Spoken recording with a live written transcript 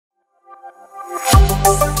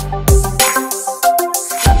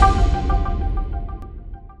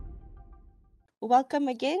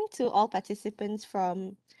welcome again to all participants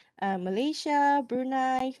from Malaysia,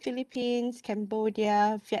 Brunei, Philippines,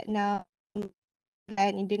 Cambodia, Vietnam,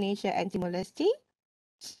 and Indonesia, and Timor-Leste.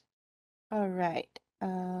 All right.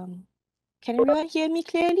 Can everyone hear me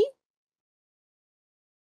clearly?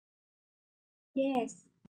 Yes.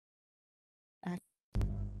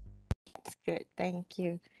 That's good. Thank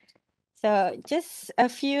you. So just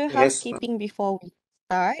a few Yes, housekeeping before we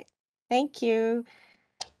start. Thank you.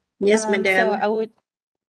 yes, So madam.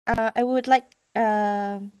 I would like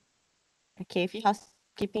okay, a few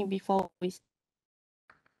housekeeping before we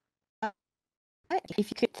start.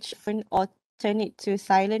 If you could turn or turn it to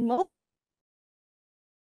silent mode,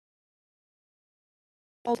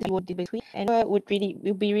 you would between, and would be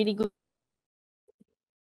really good.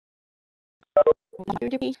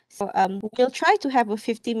 So we'll try to have a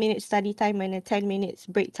 15-minute study time and a 10 minutes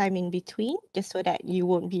break time in between, just so that you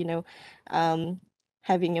won't be,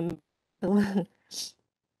 having a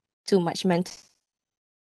too much mental.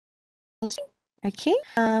 Okay.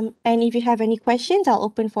 And if you have any questions, I'll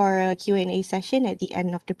open for a Q&A session at the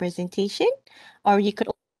end of the presentation, or you could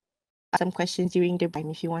ask some questions during the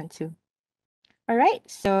time if you want to. All right.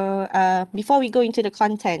 So before we go into the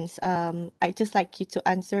contents, I'd just like you to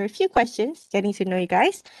answer a few questions, getting to know you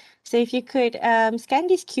guys. So if you could scan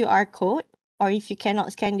this QR code, or if you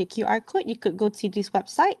cannot scan the QR code, you could go to this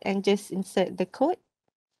website and just insert the code.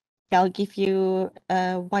 I'll give you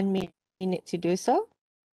 1 minute to do so.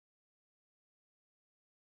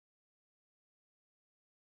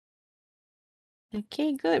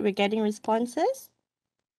 Okay, good. We're getting responses.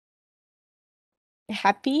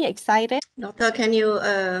 Happy, excited? Doctor, can you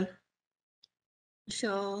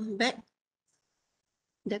show back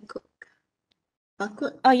the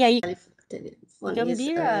barcode? Oh yeah, you Telephone is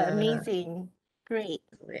Gambira, amazing. Great.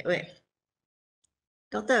 wait.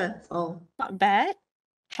 Doctor, Not bad.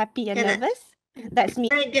 Happy and Can I- nervous. That's me.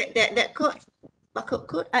 can I get that code? Barcode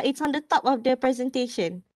code? It's on the top of the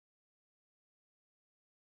presentation.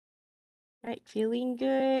 Right, feeling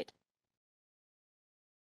good.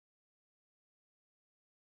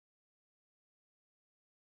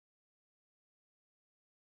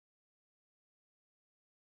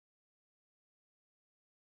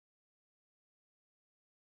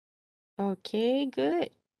 Okay,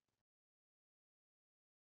 good.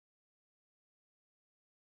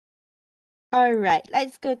 All right,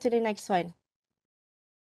 let's go to the next one.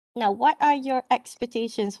 Now, what are your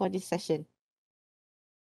expectations for this session?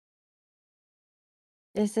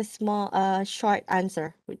 Just a small, short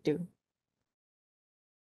answer would do.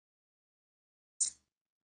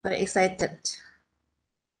 Very excited.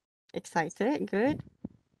 Excited, good.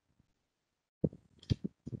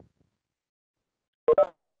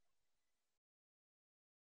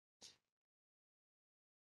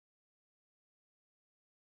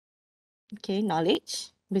 Okay,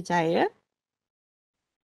 knowledge, berjaya.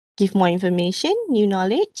 Give more information, new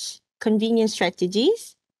knowledge, convenient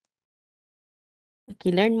strategies.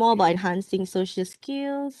 Okay, learn more about enhancing social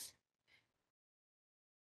skills.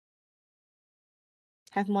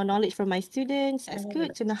 Have more knowledge from my students. That's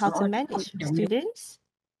good to know how to manage students.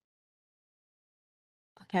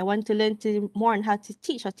 Okay, I want to learn more on how to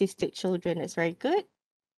teach autistic children. That's very good.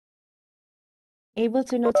 Able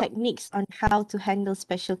to know techniques on how to handle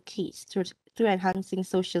special kids through enhancing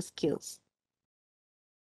social skills.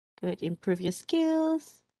 Good, improve your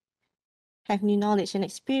skills. Have new knowledge and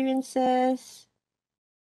experiences.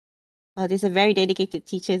 Oh, these are very dedicated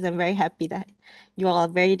teachers. I'm very happy that you all are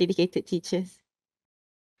very dedicated teachers.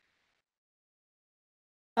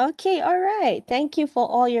 Okay, all right. Thank you for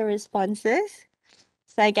all your responses.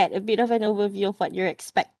 So I get a bit of an overview of what you're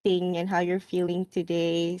expecting and how you're feeling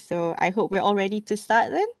today. So I hope we're all ready to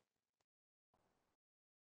start then.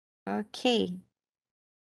 Okay.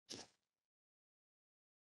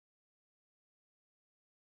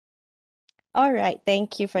 All right,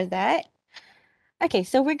 thank you for that. Okay,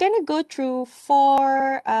 so we're going to go through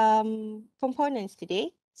 4 components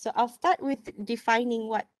today. So I'll start with defining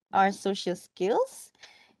what are social skills,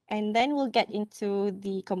 and then we'll get into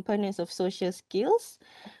the components of social skills.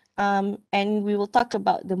 And we will talk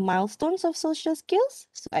about the milestones of social skills,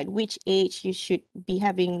 so at which age you should be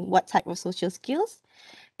having what type of social skills.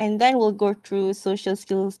 And then we'll go through social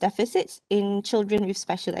skills deficits in children with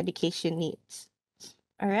special education needs.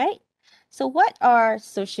 All right. So what are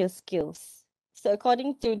social skills? So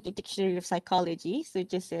according to the Dictionary of Psychology, so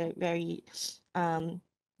just a very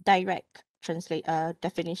direct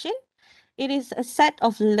definition, it is a set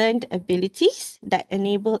of learned abilities that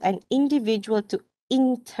enable an individual to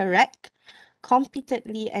interact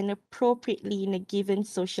competently and appropriately in a given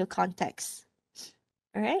social context.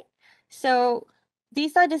 All right. So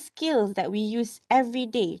These are the skills that we use every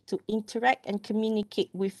day to interact and communicate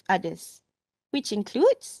with others, which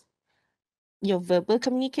includes your verbal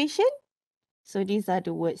communication. So these are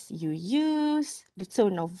the words you use, the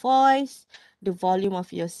tone of voice, the volume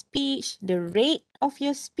of your speech, the rate of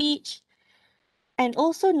your speech, and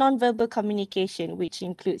also nonverbal communication, which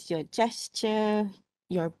includes your gesture,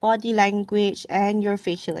 your body language, and your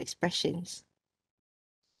facial expressions.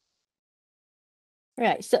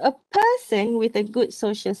 Right, so a person with a good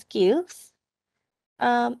social skills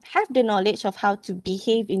have the knowledge of how to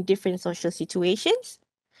behave in different social situations.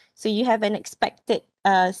 So you have an expected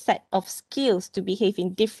set of skills to behave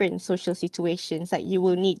in different social situations. Like you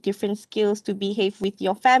will need different skills to behave with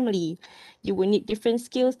your family. You will need different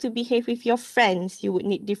skills to behave with your friends. You would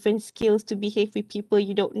need different skills to behave with people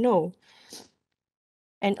you don't know.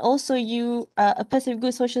 And also a person with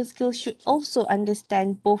good social skills should also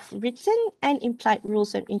understand both written and implied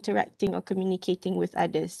rules when interacting or communicating with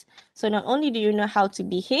others. So not only do you know how to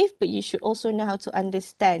behave, but you should also know how to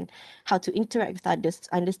understand how to interact with others,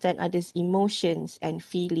 understand others' emotions and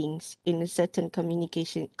feelings in a certain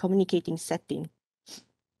communicating setting.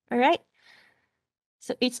 All right.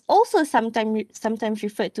 So it's also sometimes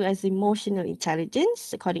referred to as emotional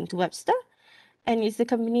intelligence, according to Webster. And it's a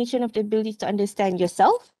combination of the ability to understand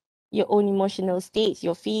yourself, your own emotional states,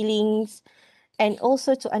 your feelings, and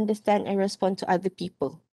also to understand and respond to other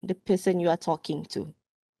people, the person you are talking to.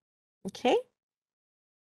 Okay?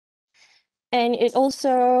 And it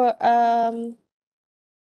also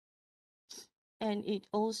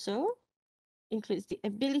includes the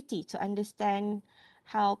ability to understand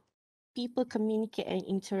how people communicate and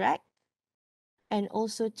interact, and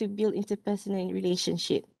also to build interpersonal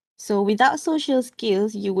relationship. So without social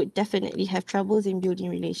skills, you would definitely have troubles in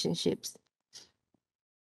building relationships.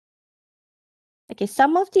 Okay,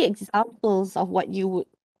 some of the examples of what you would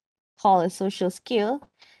call a social skill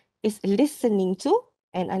is listening to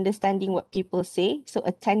and understanding what people say. So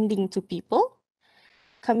attending to people,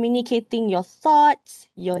 communicating your thoughts,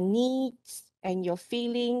 your needs, and your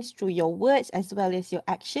feelings through your words as well as your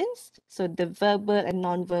actions. So the verbal and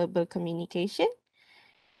non-verbal communication.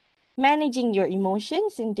 Managing your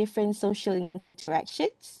emotions in different social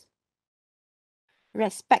interactions.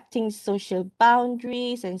 Respecting social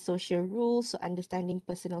boundaries and social rules, so understanding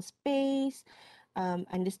personal space,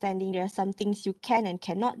 understanding there are some things you can and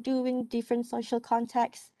cannot do in different social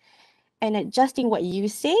contexts, and adjusting what you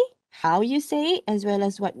say, how you say it, as well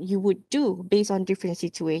as what you would do based on different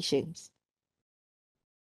situations.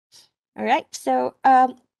 All right, so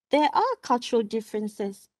there are cultural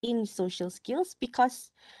differences in social skills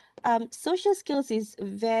because social skills is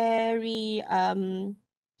very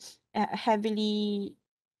heavily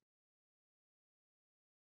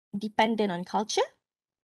dependent on culture,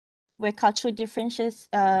 where cultural differences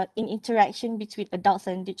in interaction between adults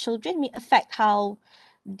and the children may affect how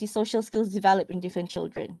the social skills develop in different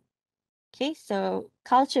children. Okay, so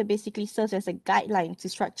culture basically serves as a guideline to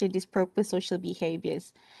structure these proper social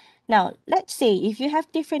behaviors. Now, let's say if you have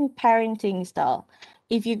different parenting style,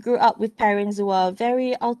 if you grew up with parents who are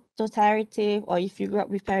very authoritative, or if you grew up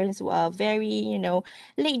with parents who are very,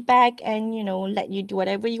 laid back and, let you do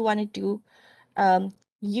whatever you want to do,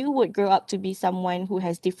 you would grow up to be someone who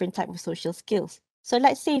has different type of social skills. So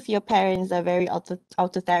let's say if your parents are very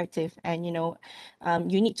authoritative and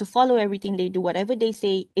you need to follow everything they do, whatever they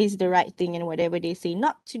say is the right thing and whatever they say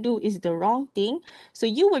not to do is the wrong thing. So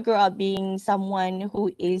you would grow up being someone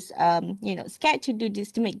who is scared to do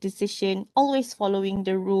this, to make decision, always following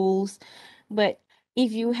the rules. But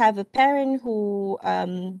if you have a parent who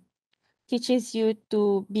teaches you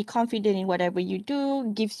to be confident in whatever you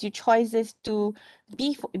do, gives you choices to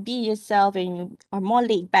be yourself, and you are more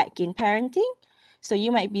laid back in parenting. So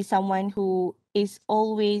you might be someone who is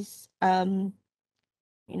always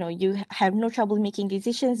you have no trouble making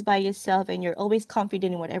decisions by yourself, and you're always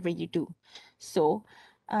confident in whatever you do. So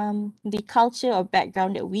the culture or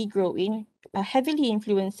background that we grow in heavily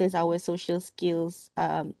influences our social skills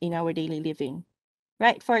in our daily living.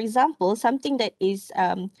 Right. For example, something that is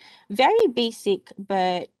very basic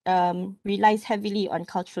but relies heavily on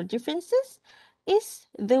cultural differences is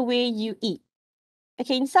the way you eat.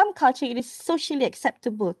 Okay, in some culture, it is socially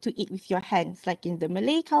acceptable to eat with your hands, like in the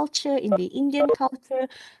Malay culture, in the Indian culture.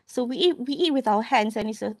 So we eat with our hands, and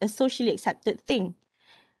it's a socially accepted thing.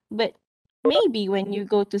 But maybe when you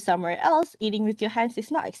go to somewhere else, eating with your hands is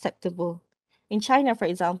not acceptable. In China, for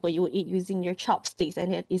example, you will eat using your chopsticks,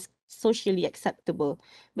 and it is socially acceptable.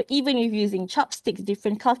 But even if using chopsticks,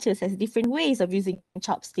 different cultures has different ways of using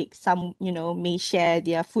chopsticks. Some, may share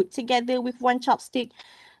their food together with one chopstick.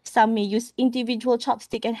 Some may use individual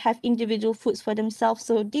chopstick and have individual foods for themselves.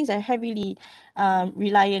 So these are heavily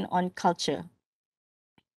reliant on culture.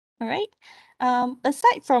 All right.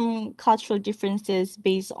 Aside from cultural differences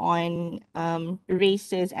based on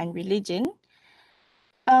races and religion,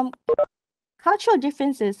 um, cultural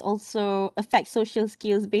differences also affect social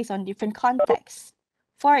skills based on different contexts.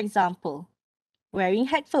 For example, wearing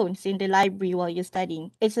headphones in the library while you're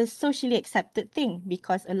studying is a socially accepted thing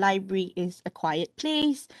because a library is a quiet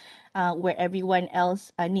place where everyone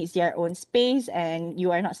else needs their own space and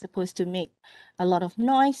you are not supposed to make a lot of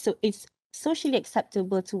noise. So it's socially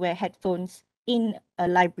acceptable to wear headphones in a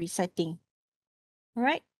library setting,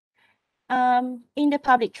 right? In the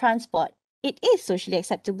public transport, it is socially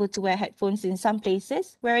acceptable to wear headphones in some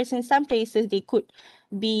places, whereas in some places they could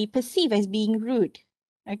be perceived as being rude.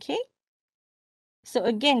 Okay. So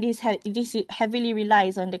again, this heavily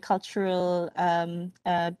relies on the cultural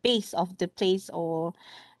base of the place or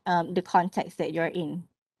the context that you're in.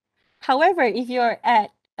 However, if you're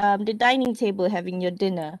at the dining table having your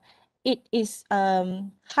dinner, it is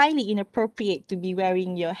highly inappropriate to be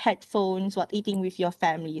wearing your headphones while eating with your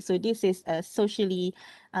family. So this is a socially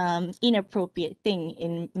inappropriate thing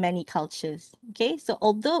in many cultures. Okay, so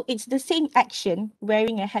although it's the same action,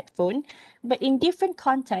 wearing a headphone, but in different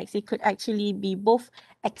contexts, it could actually be both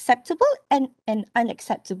acceptable and an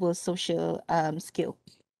unacceptable social skill,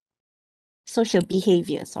 social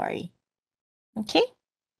behavior, sorry. Okay.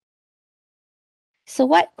 So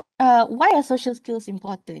why are social skills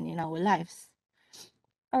important in our lives?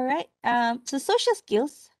 All right. So social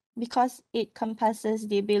skills, because it compasses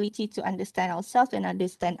the ability to understand ourselves and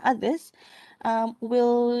understand others,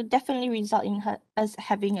 will definitely result in us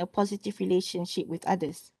having a positive relationship with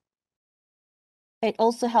others. It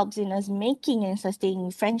also helps in us making and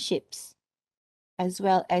sustaining friendships, as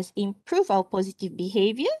well as improve our positive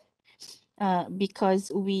behavior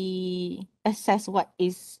because we assess what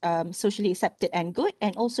is socially accepted and good,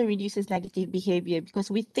 and also reduces negative behavior because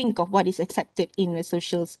we think of what is accepted in a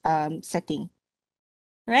social setting.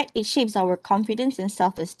 Right? It shapes our confidence and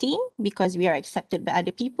self-esteem because we are accepted by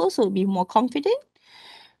other people, so we'll be more confident.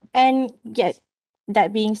 And yet,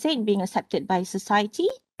 that being said, being accepted by society,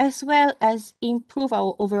 as well as improve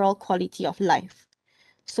our overall quality of life.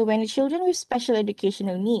 So when the children with special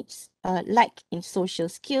educational needs lack in social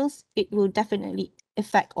skills, it will definitely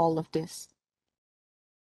affect all of this.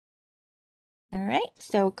 All right,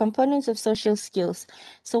 so components of social skills.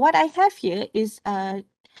 So what I have here is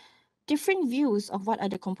different views of what are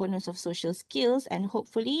the components of social skills, and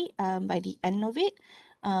hopefully by the end of it,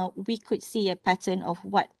 we could see a pattern of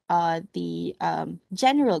what are the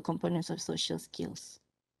general components of social skills.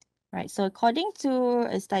 Right, so according to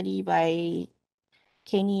a study by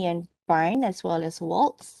Kenny and Barn as well as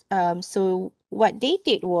Waltz. So what they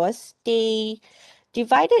did was they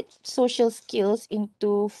divided social skills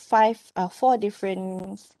into four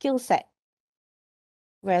different skill set,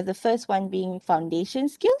 where the first one being foundation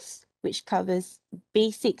skills, which covers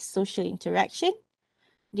basic social interaction.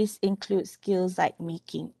 This includes skills like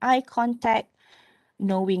making eye contact,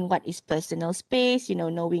 knowing what is personal space,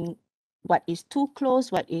 knowing what is too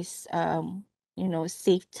close, what is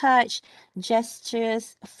safe touch,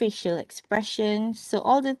 gestures, facial expression. So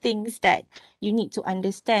all the things that you need to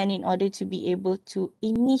understand in order to be able to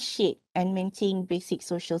initiate and maintain basic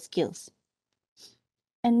social skills.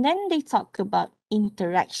 And then they talk about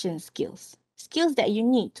interaction skills, skills that you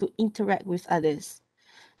need to interact with others.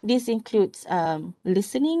 This includes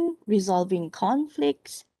listening, resolving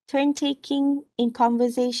conflicts, turn taking in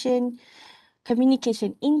conversation,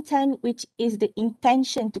 communication intent, which is the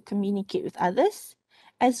intention to communicate with others,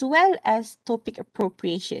 as well as topic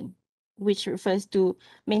appropriation, which refers to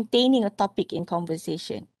maintaining a topic in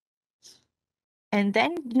conversation. And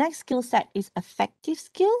then the next skill set is affective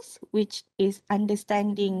skills, which is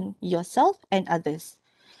understanding yourself and others.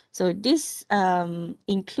 So this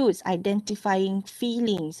includes identifying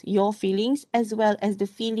feelings, your feelings, as well as the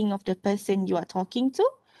feeling of the person you are talking to,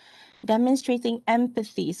 demonstrating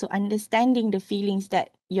empathy, so understanding the feelings that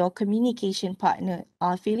your communication partner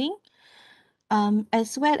are feeling,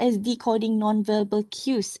 as well as decoding nonverbal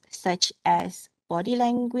cues such as body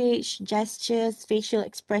language, gestures, facial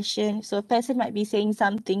expression. So a person might be saying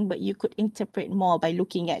something, but you could interpret more by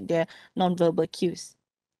looking at their nonverbal cues,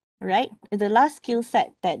 right? The last skill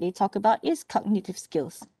set that they talk about is cognitive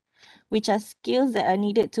skills, which are skills that are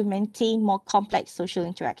needed to maintain more complex social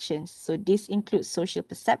interactions. So this includes social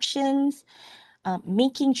perceptions,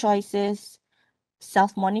 making choices,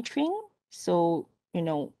 self-monitoring, so,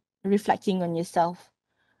 reflecting on yourself,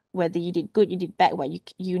 whether you did good, you did bad, what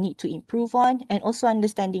you need to improve on, and also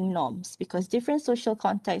understanding norms, because different social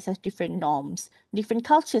contexts have different norms, different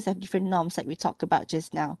cultures have different norms like we talked about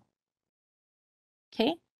just now.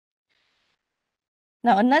 Okay.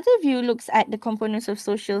 Now, another view looks at the components of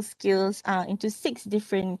social skills into 6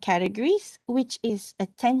 different categories, which is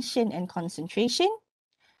attention and concentration,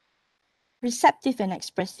 receptive and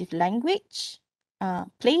expressive language,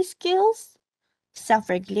 play skills,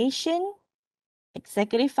 self-regulation,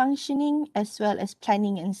 executive functioning, as well as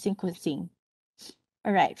planning and sequencing.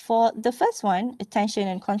 All right, for the first one, attention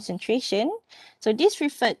and concentration. So this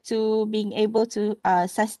referred to being able to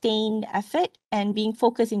sustain effort and being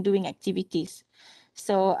focused in doing activities.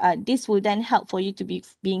 So this will then help for you to be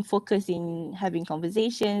being focused in having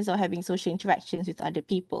conversations or having social interactions with other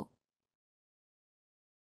people.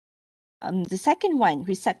 The second one,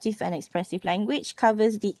 receptive and expressive language,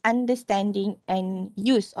 covers the understanding and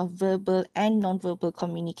use of verbal and nonverbal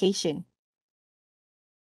communication.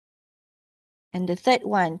 And the third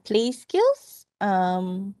one, play skills,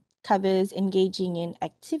 covers engaging in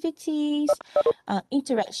activities,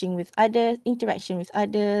 interaction with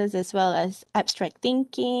others, as well as abstract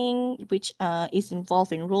thinking, which is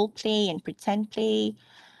involved in role play and pretend play.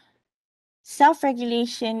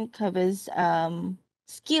 Self-regulation covers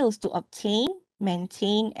skills to obtain,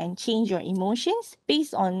 maintain, and change your emotions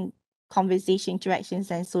based on conversation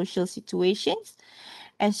interactions and social situations,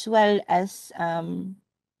 as well as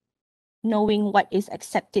knowing what is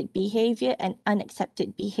accepted behavior and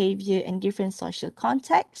unaccepted behavior in different social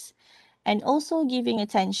contexts, and also giving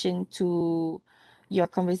attention to your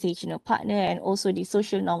conversational partner and also the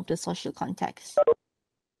social norm of the social context.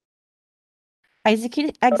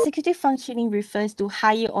 Executive functioning refers to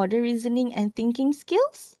higher order reasoning and thinking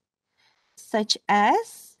skills, such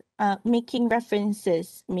as making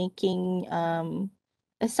references, making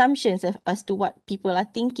assumptions as to what people are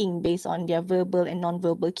thinking based on their verbal and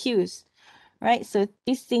non-verbal cues, right? So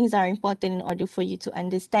these things are important in order for you to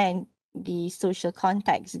understand the social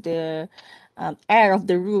context, the air of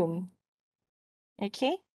the room.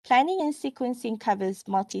 Okay, planning and sequencing covers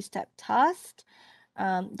multi-step tasks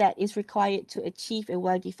that is required to achieve a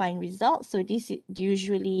well-defined result. So this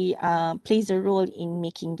usually plays a role in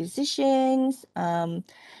making decisions,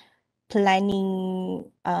 planning,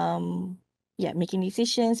 making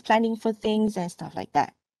decisions, planning for things and stuff like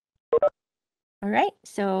that. All right,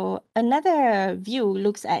 so another view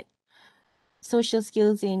looks at social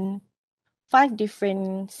skills in 5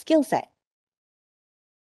 different skill sets,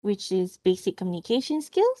 which is basic communication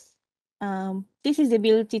skills. This is the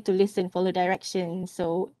ability to listen, follow directions.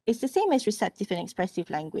 So it's the same as receptive and expressive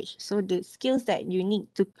language. So the skills that you need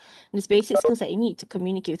to, these basic skills that you need to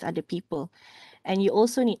communicate with other people. And you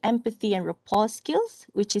also need empathy and rapport skills,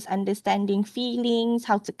 which is understanding feelings,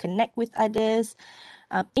 how to connect with others,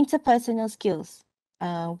 interpersonal skills,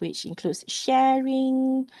 which includes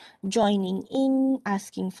sharing, joining in,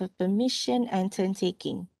 asking for permission, and turn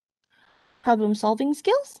taking. Problem solving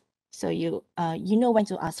skills. So you know when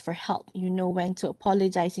to ask for help, you know when to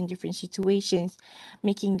apologize in different situations,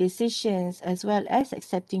 making decisions, as well as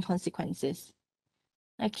accepting consequences.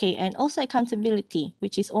 Okay, and also accountability,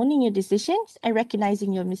 which is owning your decisions and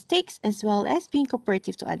recognizing your mistakes, as well as being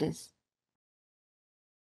cooperative to others.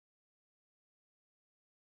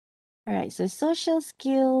 All right, so social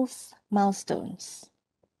skills milestones.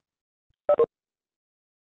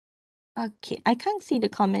 Okay, I can't see the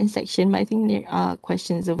comment section, but I think there are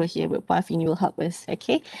questions over here, but Parvin, you will help us.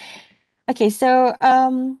 Okay. Okay, so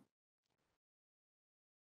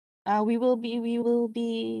we will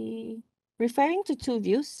be referring to 2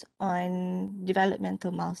 views on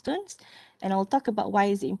developmental milestones, and I'll talk about why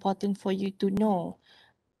is it important for you to know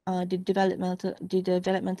the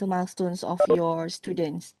developmental milestones of your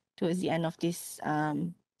students towards the end of this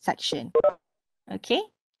section. Okay.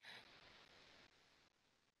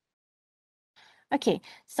 Okay,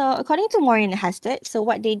 so according to Morin and Hastert, so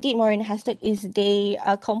what they did, Morin and Hastert, is they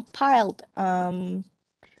compiled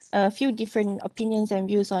a few different opinions and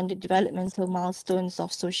views on the developmental milestones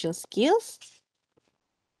of social skills.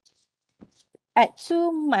 At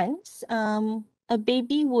 2 months, a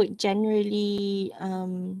baby would generally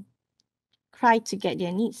cry to get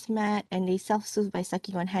their needs met, and they self-soothe by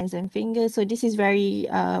sucking on hands and fingers. So this is very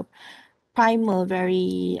primal,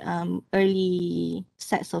 very early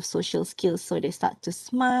sets of social skills. So they start to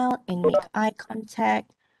smile and make eye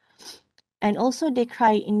contact. And also they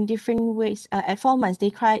cry in different ways. At 4 months,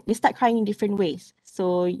 they start crying in different ways.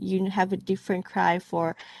 So you have a different cry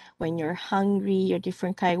for when you're hungry, a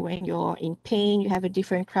different cry when you're in pain, you have a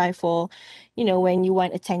different cry for, when you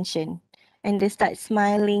want attention. And they start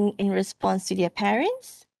smiling in response to their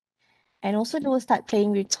parents. And also they will start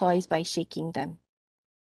playing with toys by shaking them.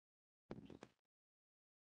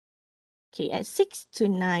 Okay, at 6 to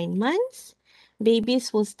 9 months,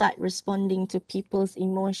 babies will start responding to people's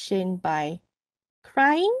emotion by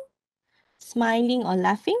crying, smiling, or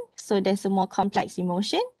laughing. So there's a more complex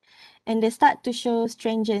emotion. And they start to show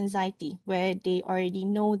stranger anxiety where they already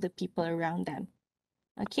know the people around them.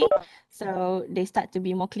 Okay, so they start to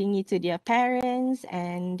be more clingy to their parents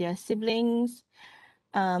and their siblings.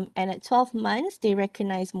 And at 12 months, they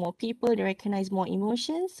recognize more people, they recognize more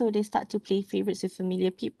emotions. So they start to play favorites with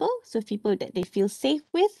familiar people, so people that they feel safe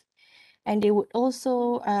with. And they would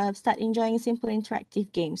also start enjoying simple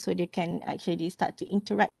interactive games, so they can actually start to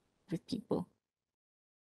interact with people.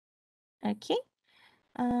 Okay.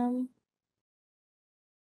 All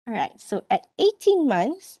right. So at 18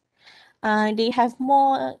 months, they have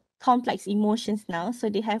more complex emotions now. So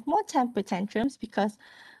they have more temper tantrums because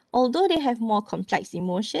although they have more complex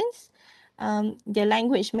emotions, their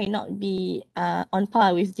language may not be on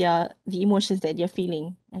par with the emotions that they're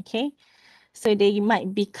feeling. Okay. So they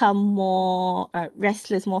might become more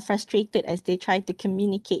restless, more frustrated as they try to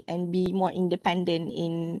communicate and be more independent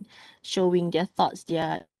in showing their thoughts,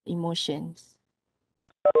 their emotions.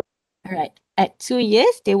 All right. At 2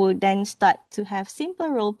 years, they will then start to have simple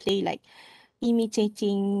role play like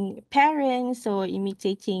imitating parents or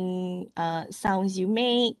imitating sounds you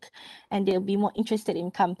make, and they'll be more interested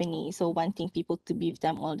in company, so wanting people to be with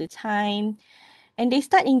them all the time. And they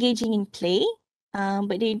start engaging in play,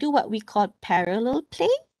 but they do what we call parallel play,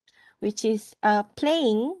 which is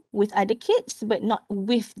playing with other kids, but not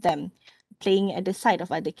with them, playing at the side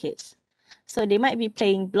of other kids. So they might be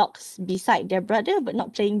playing blocks beside their brother, but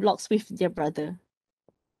not playing blocks with their brother.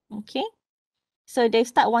 Okay. So they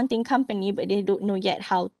start wanting company, but they don't know yet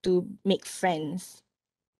how to make friends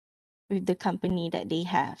with the company that they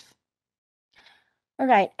have. All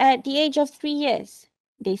right. At the age of 3 years,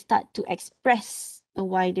 they start to express a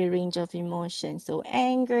wider range of emotions. So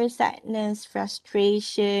anger, sadness,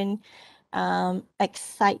 frustration,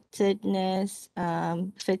 excitedness,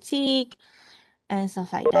 fatigue, and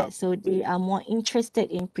stuff like that. So they are more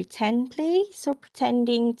interested in pretend play. So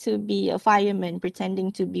pretending to be a fireman,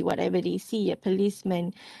 pretending to be whatever they see, a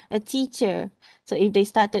policeman, a teacher. So if they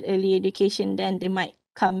started early education, then they might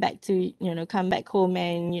come back to, come back home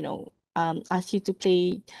and, ask you to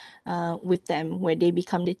play with them, where they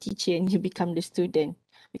become the teacher and you become the student,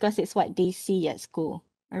 because it's what they see at school.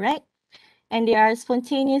 All right. And they are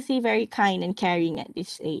spontaneously very kind and caring at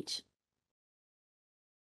this age.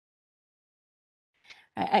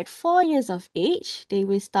 At 4 years of age, they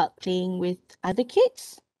will start playing with other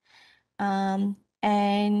kids. And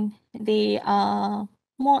they are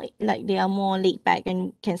more laid back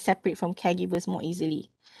and can separate from caregivers more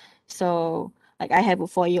easily. So like I have a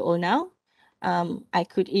 4-year-old now. I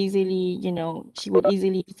could easily, she would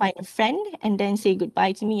easily find a friend and then say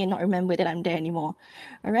goodbye to me and not remember that I'm there anymore.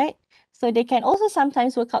 All right. So they can also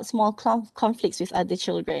sometimes work out small conflicts with other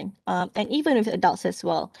children, and even with adults as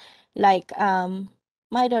well. Like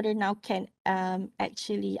my daughter now can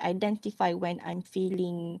actually identify when I'm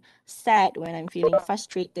feeling sad, when I'm feeling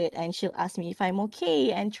frustrated, and she'll ask me if I'm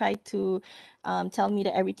okay and try to tell me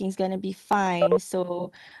that everything's gonna be fine.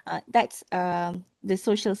 So that's the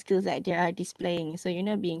social skills that they are displaying. So,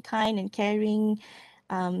 being kind and caring,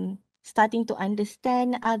 starting to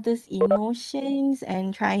understand others' emotions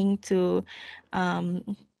and um,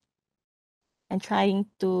 trying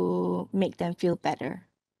to make them feel better.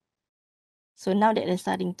 So now that they're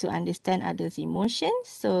starting to understand others' emotions,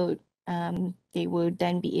 so they will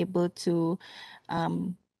then be able to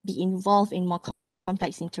be involved in more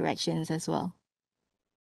complex interactions as well.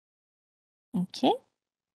 Okay.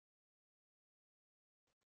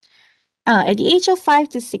 At the age of 5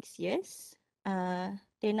 to 6 years,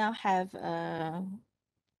 they now have a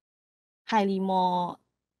highly more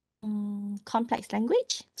complex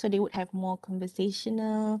language. So they would have more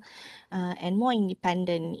conversational and more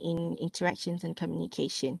independent in interactions and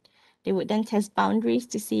communication. They would then test boundaries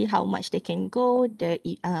to see how much they can go, the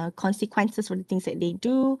consequences for the things that they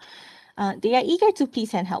do. They are eager to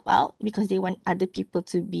please and help out because they want other people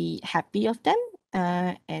to be happy of them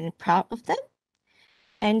and proud of them.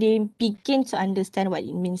 And they begin to understand what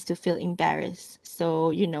it means to feel embarrassed.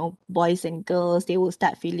 So, boys and girls, they will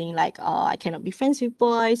start feeling like, oh, I cannot be friends with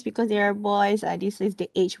boys because they are boys. This is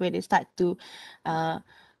the age where uh,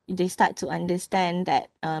 they start to understand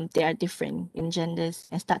that they are different in genders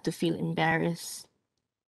and start to feel embarrassed.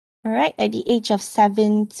 All right, at the age of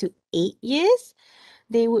 7 to 8 years,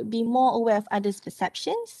 they would be more aware of others'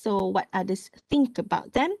 perceptions, so what others think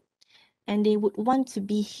about them, and they would want to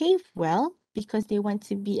behave well because they want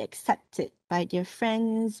to be accepted by their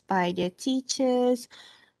friends, by their teachers,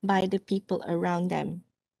 by the people around them.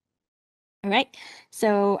 All right.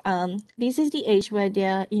 So this is the age where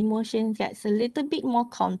their emotions gets a little bit more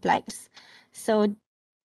complex. So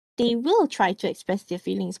they will try to express their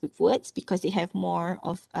feelings with words because they have more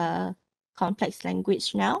of a complex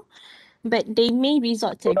language now. But they may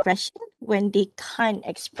resort to aggression when they can't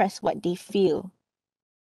express what they feel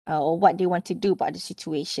or what they want to do about the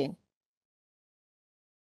situation.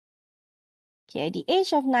 Okay, at the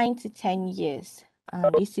age of 9 to 10 years,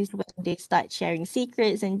 this is when they start sharing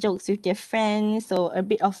secrets and jokes with their friends. So a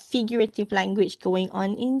bit of figurative language going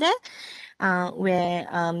on in there, where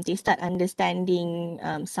they start understanding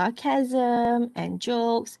sarcasm and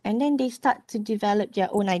jokes, and then they start to develop their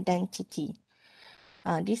own identity.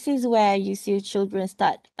 This is where you see children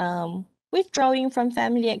start withdrawing from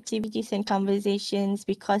family activities and conversations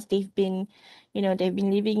because they've been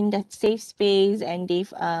living in that safe space and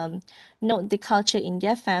they've known the culture in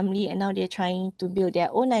their family, and now they're trying to build their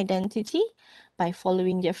own identity by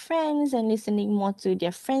following their friends and listening more to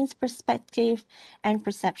their friends' perspective and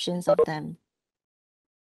perceptions of them.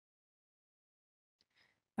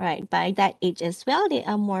 All right, by that age as well, they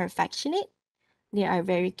are more affectionate. They are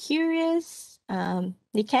very curious.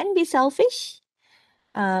 They can be selfish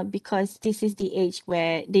because this is the age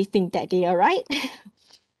where they think that they are right.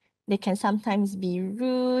 They can sometimes be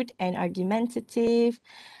rude and argumentative,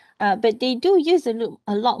 but they do use a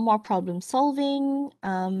lot more problem solving,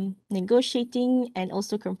 negotiating, and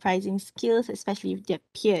also comprising skills, especially with their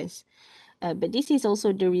peers. But this is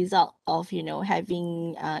also the result of,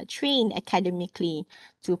 having trained academically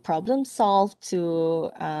to problem solve,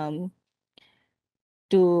 to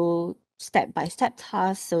step-by-step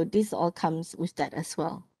tasks. So this all comes with that as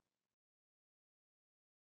well.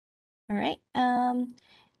 All right.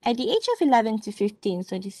 At the age of 11 to 15,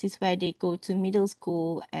 so this is where they go to middle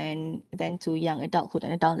school and then to young adulthood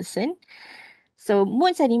and adolescent. So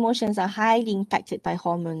moods and emotions are highly impacted by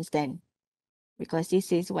hormones then, because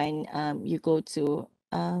this is when you go to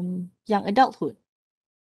young adulthood.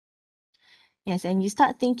 Yes, and you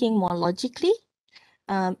start thinking more logically.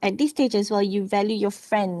 At this stage as well, you value your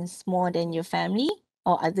friends more than your family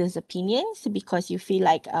or others' opinions because you feel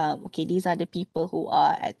like, okay, these are the people who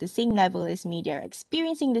are at the same level as me. They're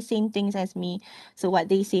experiencing the same things as me. So what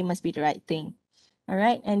they say must be the right thing. All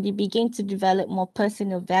right. And they begin to develop more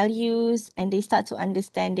personal values and they start to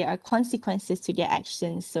understand there are consequences to their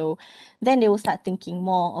actions. So then they will start thinking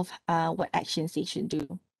more of what actions they should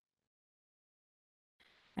do.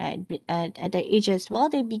 At that age as well,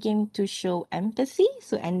 they begin to show empathy,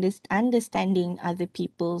 so understanding other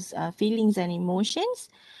people's feelings and emotions,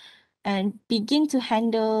 and begin to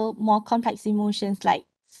handle more complex emotions like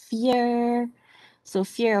fear, so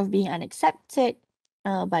fear of being unaccepted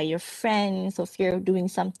by your friends, or fear of doing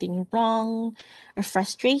something wrong, or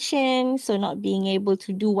frustration, so not being able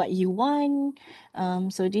to do what you want.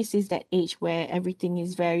 So this is that age where everything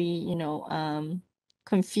is very,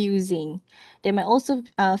 confusing. They might also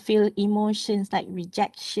feel emotions like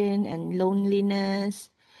rejection and loneliness.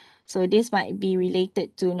 So this might be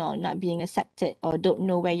related to not being accepted or don't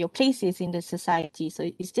know where your place is in the society.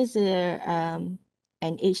 So it's just an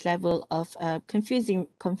age level of confusing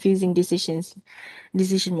decision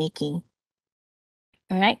making.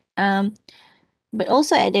 All right. But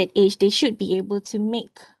also at that age, they should be able to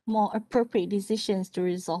make more appropriate decisions to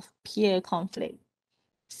resolve peer conflict.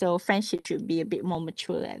 So friendship should be a bit more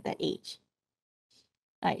mature at that age.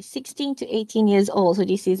 Right, 16 to 18 years old. So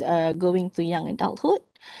this is going to young adulthood.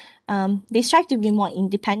 They strive to be more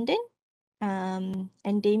independent. And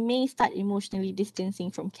they may start emotionally distancing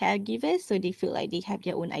from caregivers. So they feel like they have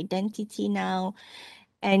their own identity now.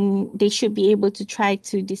 And they should be able to try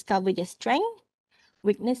to discover their strength,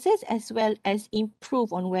 weaknesses, as well as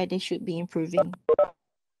improve on where they should be improving.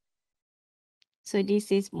 So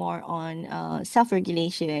this is more on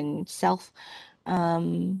self-regulation,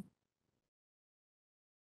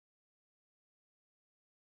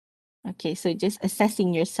 okay, so just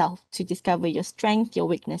assessing yourself to discover your strength, your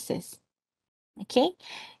weaknesses. Okay,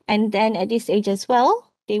 and then at this age as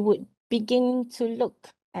well, they would begin to look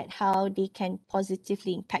at how they can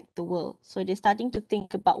positively impact the world. So they're starting to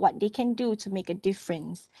think about what they can do to make a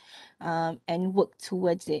difference, and work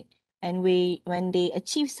towards it. And when they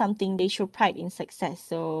achieve something, they show pride in success.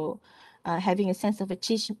 So having a sense of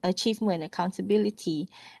achievement, accountability.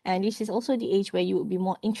 And this is also the age where you would be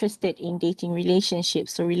more interested in dating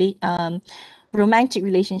relationships. So really, romantic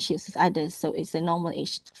relationships with others. So it's a normal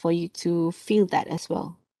age for you to feel that as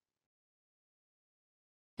well.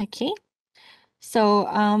 Okay.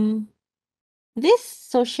 So this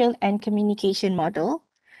social and communication model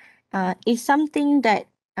is something that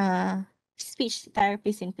speech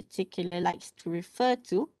therapists in particular likes to refer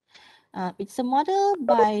to. It's a model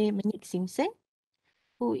by Monique Simpson,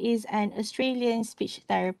 who is an Australian speech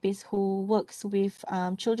therapist who works with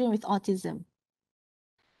children with autism.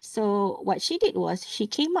 So what she did was she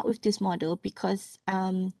came up with this model because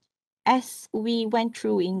as we went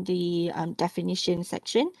through in the definition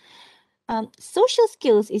section, social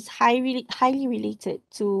skills is highly related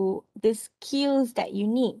to the skills that you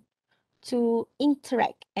need to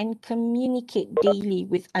interact and communicate daily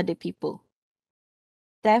with other people.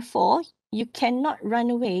 Therefore, you cannot run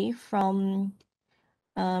away from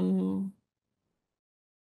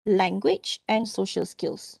language and social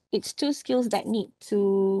skills. It's two skills that need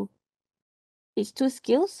to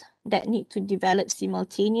develop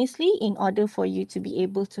simultaneously in order for you to be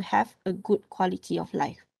able to have a good quality of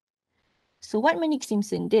life. So what Monique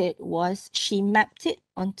Simpson did was she mapped it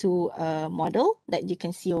onto a model that you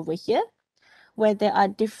can see over here, where there are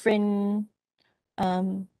different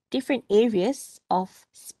areas of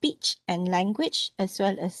speech and language, as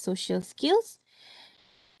well as social skills,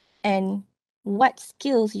 and what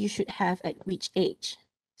skills you should have at which age.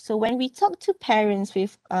 So when we talk to parents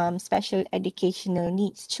with special educational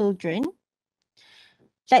needs children,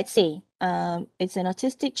 let's say it's an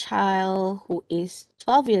autistic child who is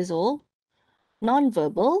 12 years old,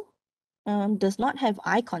 nonverbal, does not have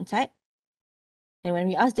eye contact. And when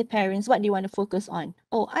we ask the parents, what do you want to focus on?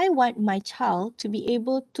 Oh, I want my child to be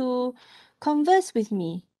able to converse with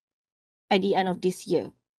me at the end of this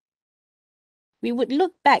year. We would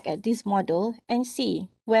look back at this model and see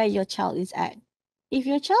where your child is at. If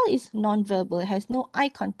your child is nonverbal, has no eye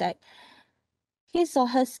contact, his or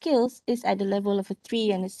her skills is at the level of a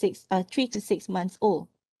 3 to 6 months old,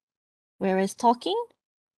 whereas talking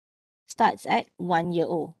starts at 1 year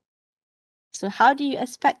old. So how do you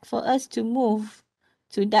expect for us to move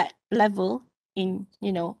to that level in,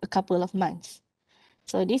 a couple of months?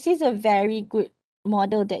 So this is a very good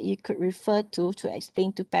model that you could refer to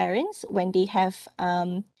explain to parents when they have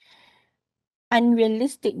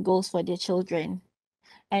unrealistic goals for their children.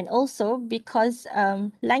 And also because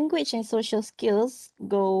language and social skills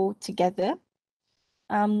go together,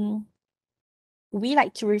 we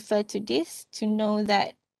like to refer to this to know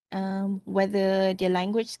that whether their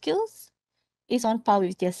language skills is on par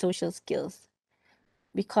with their social skills.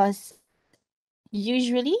 Because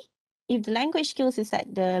usually, if the language skills is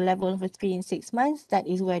at the level of a 3 and 6 months, that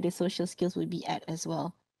is where the social skills would be at as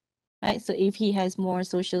well. Right? So if he has more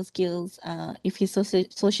social skills, if his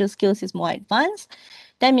social skills is more advanced,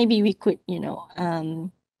 then maybe we could,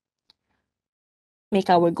 make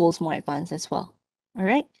our goals more advanced as well. All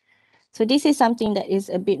right. So this is something that is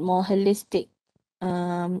a bit more holistic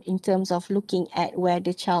in terms of looking at where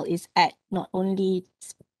the child is at, not only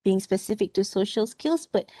being specific to social skills,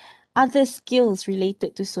 but other skills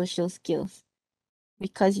related to social skills.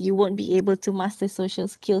 Because you won't be able to master social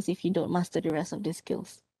skills if you don't master the rest of the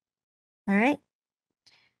skills. All right.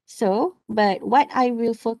 So, but what I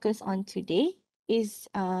will focus on today is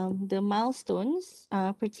the milestones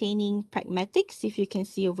pertaining pragmatics, if you can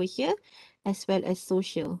see over here, as well as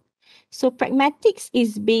social. So pragmatics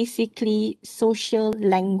is basically social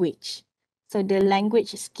language. So the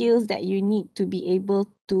language skills that you need to be able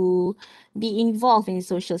to be involved in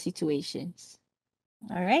social situations.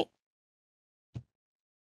 All right.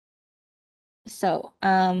 So,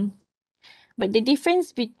 but the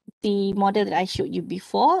difference with the model that I showed you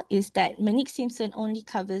before is that Monique Simpson only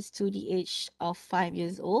covers to the age of 5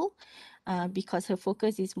 years old because her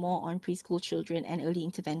focus is more on preschool children and early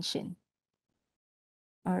intervention.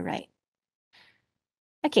 All right.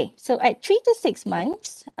 Okay, so at 3 to 6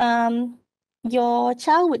 months, your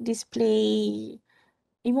child would display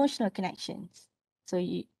emotional connections. So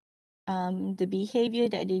the behavior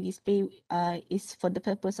that they display is for the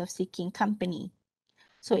purpose of seeking company.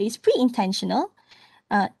 So it's pre-intentional.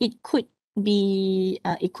 It could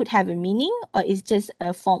have a meaning, or it's just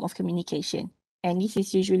a form of communication. And this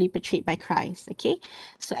is usually portrayed by cries, okay?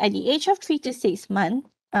 So at the age of 3 to 6 months,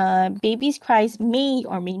 baby's cries may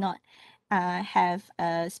or may not have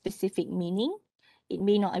a specific meaning. It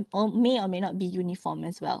may or may not be uniform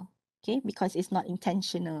as well, okay? Because it's not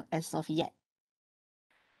intentional as of yet.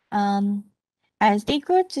 As they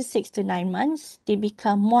grow to 6 to 9 months, they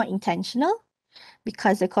become more intentional,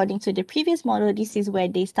 because according to the previous model, this is where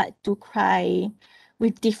they start to cry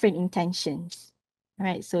with different intentions.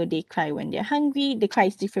 Right? So they cry when they're hungry. The cry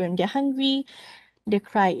is different when they're hungry. The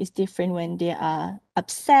cry is different when they are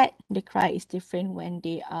upset. The cry is different when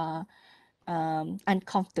they are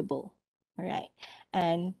uncomfortable. Right?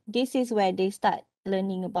 And this is where they start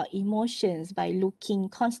learning about emotions by looking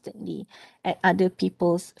constantly at other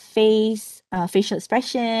people's facial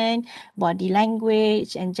expression, body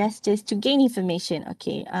language, and gestures to gain information.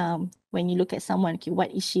 Okay, when you look at someone, okay,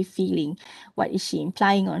 what is she feeling? What is she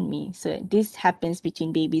implying on me? So this happens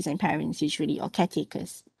between babies and parents usually, or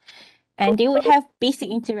caretakers. And they would have basic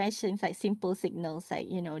interactions like simple signals, like,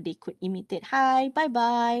 they could imitate hi, bye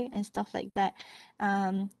bye, and stuff like that.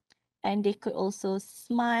 And they could also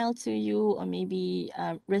smile to you, or maybe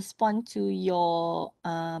respond to your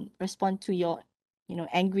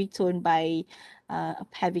angry tone by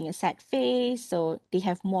having a sad face. So they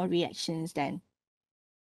have more reactions then.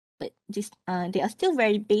 But they are still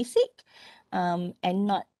very basic, and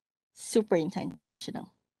not super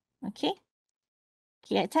intentional. Okay.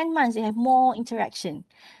 Okay, at 10 months, they have more interaction.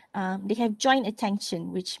 They have joint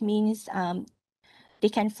attention, which means they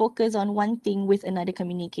can focus on one thing with another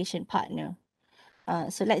communication partner.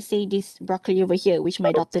 So let's say this broccoli over here, which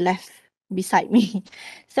my daughter left beside me.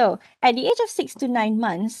 So at the age of 6 to 9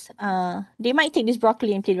 months, they might take this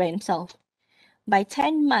broccoli and play by themselves. By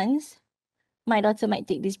 10 months, my daughter might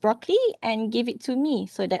take this broccoli and give it to me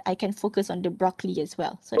so that I can focus on the broccoli as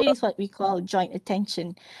well. So that is what we call joint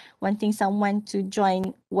attention, wanting someone to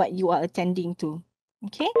join what you are attending to.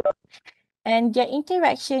 Okay? And their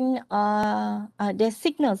interaction, their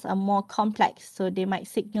signals are more complex. So they might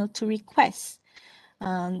signal to request.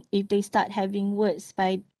 If they start having words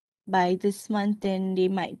by this month, then they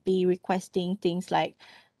might be requesting things like,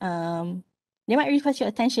 they might request your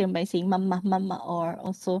attention by saying mama, mama, or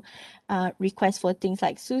also request for things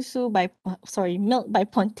like susu milk by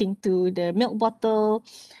pointing to the milk bottle,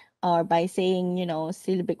 or by saying,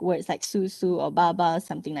 syllabic words like susu or baba,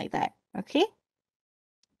 something like that. Okay.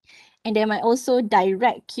 And they might also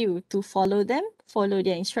direct you to follow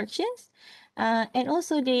their instructions. And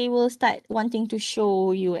also they will start wanting to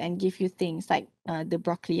show you and give you things like the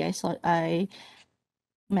broccoli I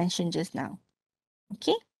mentioned just now.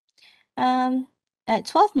 Okay. Um, at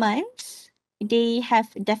 12 months, they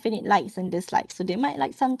have definite likes and dislikes. So they might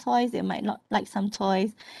like some toys, they might not like some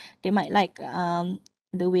toys. They might like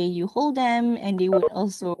the way you hold them, and they would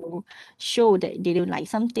also show that they don't like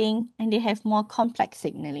something, and they have more complex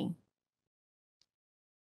signaling.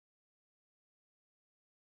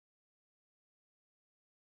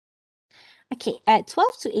 Okay, at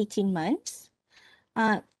 12 to 18 months,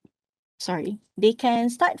 they can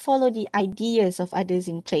start follow the ideas of others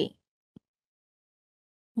in play.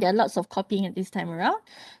 There are lots of copying at this time around.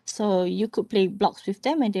 So you could play blocks with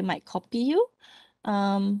them and they might copy you.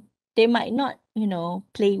 They might not,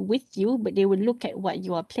 play with you, but they would look at what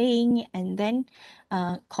you are playing and then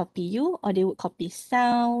copy you, or they would copy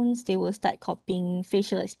sounds. They will start copying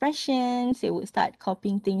facial expressions. They would start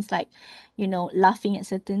copying things like, laughing at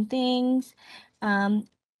certain things.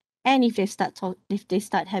 And if they should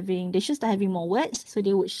start having more words, so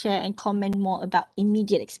they would share and comment more about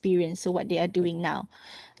immediate experience. So what they are doing now,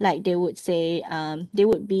 like they would say, they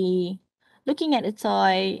would be looking at a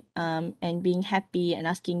toy, and being happy and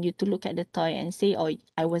asking you to look at the toy and say, "Oh,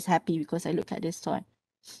 I was happy because I looked at this toy."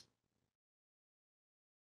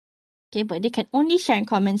 Okay, but they can only share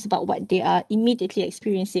comments about what they are immediately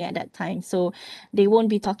experiencing at that time. So they won't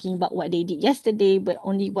be talking about what they did yesterday, but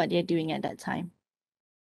only what they're doing at that time.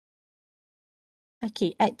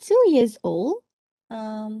 Okay, at 2 years old,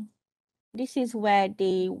 this is where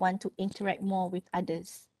they want to interact more with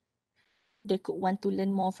others. They could want to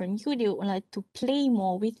learn more from you. They would like to play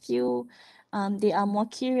more with you. They are more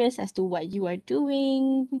curious as to what you are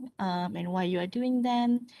doing, and why you are doing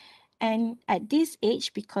them. And at this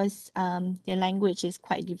age, because their language is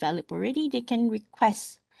quite developed already, they can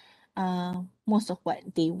request most of what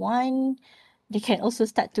they want. They can also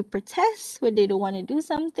start to protest when they don't want to do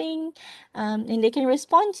something, and they can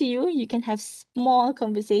respond to you. You can have small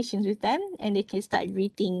conversations with them, and they can start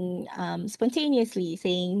greeting spontaneously,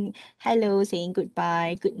 saying hello, saying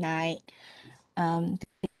goodbye, good night,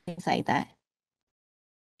 things like that.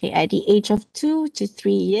 Okay, at the age of 2 to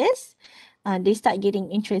 3 years, they start getting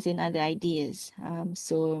interest in other ideas.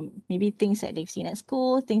 So maybe things that they've seen at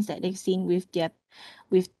school, things that they've seen with their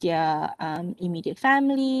immediate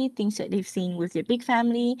family, things that they've seen with their big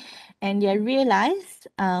family, and they realize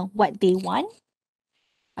what they want,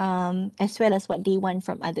 as well as what they want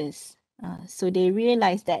from others. So they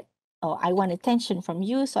realize that, oh, I want attention from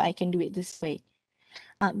you, so I can do it this way.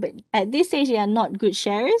 But at this stage, they are not good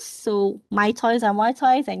sharers. So my toys are my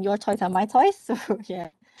toys and your toys are my toys. So yeah.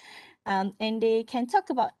 And they can talk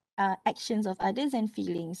about actions of others and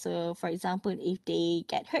feelings. So for example, if they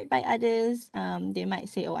get hurt by others, they might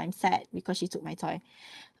say, oh, I'm sad because she took my toy.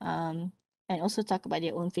 And also talk about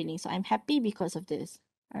their own feelings. So I'm happy because of this.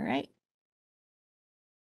 All right.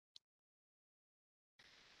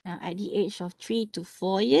 At the age of 3 to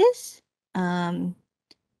 4 years,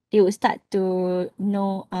 they will start to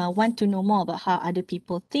want to know more about how other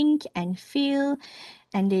people think and feel,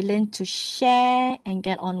 and they learn to share and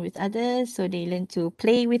get on with others. So they learn to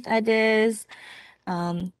play with others.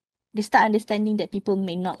 Um, they start understanding that people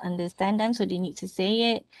may not understand them, so they need to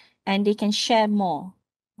say it, and they can share more.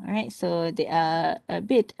 All right, so they are a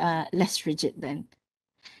bit less rigid then.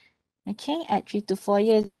 Okay, at 3 to 4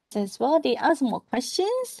 years as well, they ask more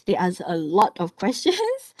questions. They ask a lot of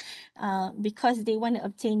questions because they want to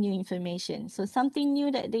obtain new information. So something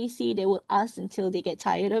new that they see, they will ask until they get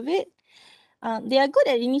tired of it. They are good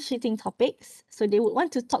at initiating topics, so they would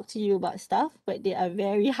want to talk to you about stuff, but they are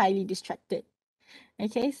very highly distracted.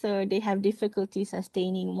 Okay, so they have difficulty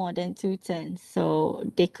sustaining more than 2 turns. So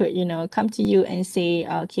they could, come to you and say,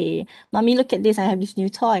 okay, mommy, look at this, I have this new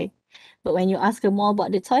toy. But when you ask her more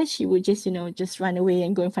about the toy, she would just, just run away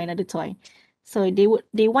and go and find another toy. So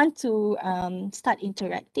they want to start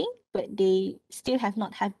interacting, but they still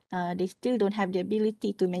don't have the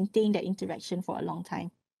ability to maintain that interaction for a long time.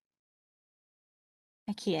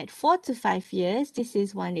 Okay, at 4 to 5 years, this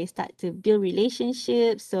is when they start to build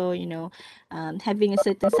relationships. So, having a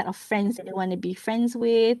certain set of friends that they want to be friends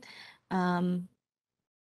with, um,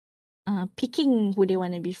 picking who they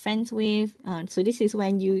want to be friends with. So this is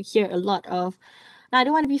when you hear a lot of, "No, I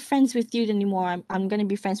don't want to be friends with you anymore. I'm going to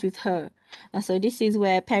be friends with her." So this is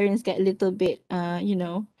where parents get a little bit, a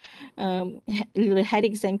little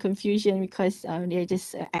headaches and confusion because they're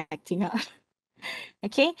just acting up.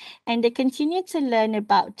 Okay, and they continue to learn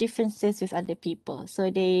about differences with other people. So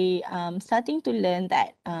they starting to learn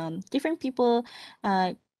that different people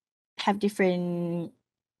have different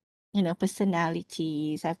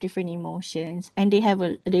personalities, have different emotions, and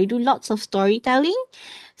they do lots of storytelling.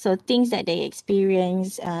 So things that they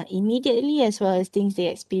experience immediately, as well as things they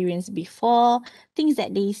experience before, things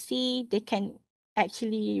that they see, they can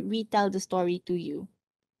actually retell the story to you.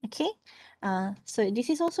 Okay, so this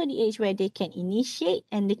is also the age where they can initiate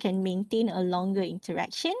and they can maintain a longer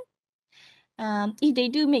interaction. If they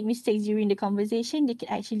do make mistakes during the conversation, they can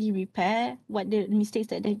actually repair what the mistakes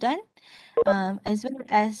that they've done, as well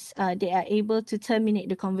as they are able to terminate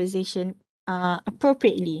the conversation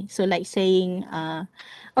appropriately. So like saying,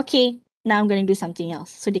 okay, now I'm going to do something else.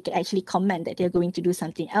 So they can actually comment that they're going to do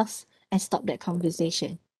something else and stop that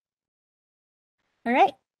conversation. All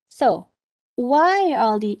right. So why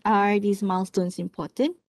are these milestones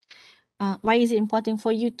important? Why is it important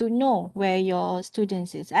for you to know where your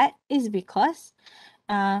students is at? Is because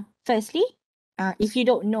firstly, if you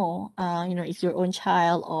don't know, if your own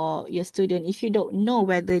child or your student, if you don't know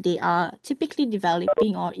whether they are typically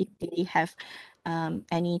developing or if they have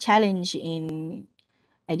any challenge in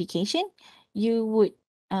education, you would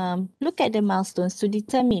look at the milestones to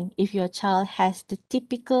determine if your child has the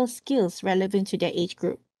typical skills relevant to their age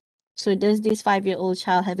group. So does this 5-year-old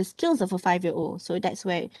child have the skills of a 5-year-old? So that's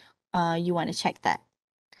where you want to check that.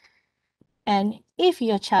 And if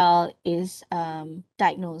your child is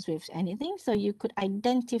diagnosed with anything, so you could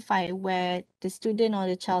identify where the student or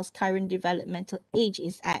the child's current developmental age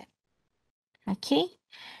is at. Okay,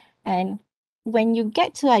 and when you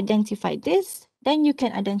get to identify this, then you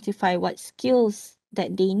can identify what skills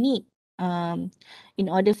that they need in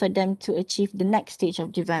order for them to achieve the next stage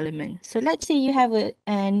of development. So let's say you have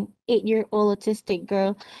an 8-year-old autistic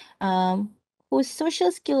girl whose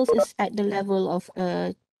social skills is at the level of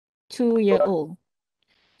a 2-year-old.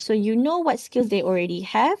 So you know what skills they already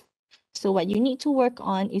have. So what you need to work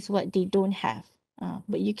on is what they don't have.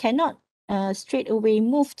 But you cannot straight away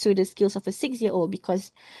move to the skills of a 6-year-old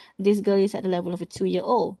because this girl is at the level of a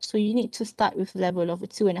 2-year-old. So you need to start with the level of a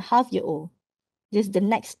 2.5-year-old. This is the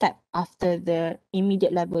next step after the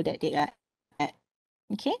immediate level that they are at.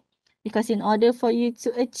 Okay? Because in order for you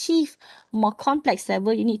to achieve more complex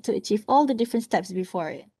level, you need to achieve all the different steps before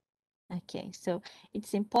it. Okay, so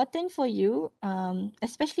it's important for you,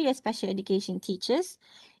 especially as special education teachers,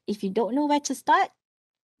 if you don't know where to start,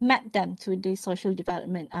 map them to the social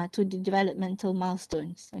development, to the developmental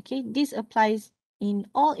milestones. Okay, this applies in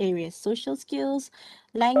all areas: social skills,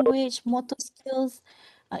 language, motor skills.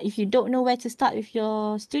 If you don't know where to start with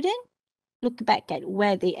your student, look back at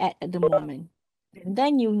where they at the moment, and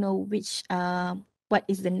then you know what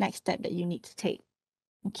is the next step that you need to take.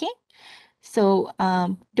 Okay. So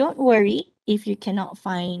don't worry if you cannot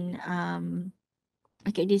find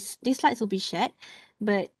okay, these slides will be shared,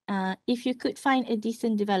 but if you could find a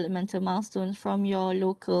decent developmental milestone from your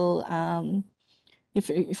local if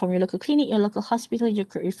from your local clinic, your local hospital, you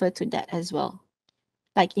could refer to that as well.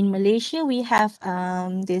 Like in Malaysia, we have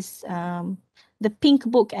this the pink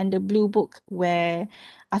book and the blue book, where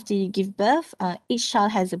after you give birth, each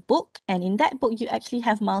child has a book, and in that book you actually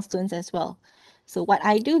have milestones as well. So what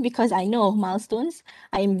I do, because I know of milestones,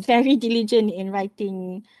 I am very diligent in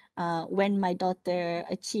writing when my daughter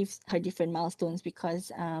achieves her different milestones,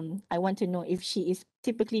 because I want to know if she is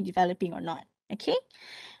typically developing or not. Okay.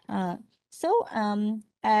 So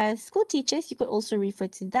as school teachers, you could also refer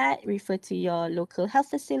to that, refer to your local health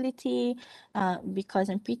facility, because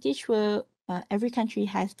I'm pretty sure every country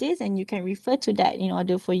has this, and you can refer to that in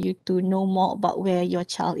order for you to know more about where your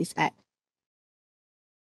child is at.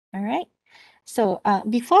 All right. So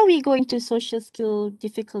before we go into social skill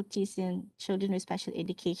difficulties in children with special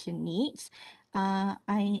education needs,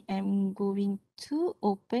 I am going to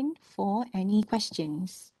open for any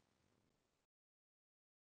questions.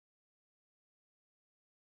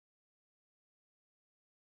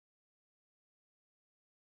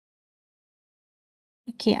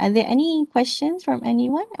 Okay, are there any questions from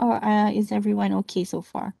anyone, or is everyone okay so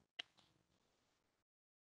far?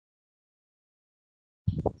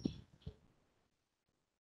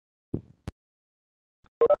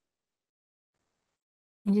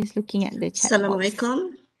 I'm just looking at the chat box.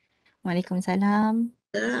 Assalamualaikum. Waalaikumsalam.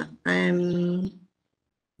 I'm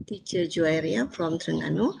teacher Juairia from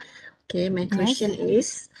Terengganu. Okay, my Yes. question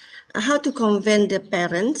is how to convince the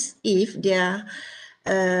parents if they are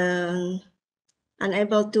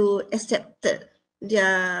unable to accept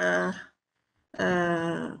their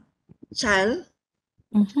child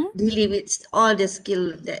dealing with all the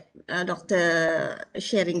skill that doctor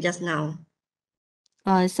sharing just now.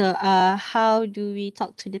 So how do we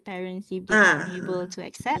talk to the parents if they are unable to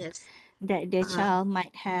accept Yes. that their child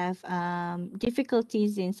might have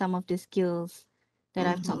difficulties in some of the skills that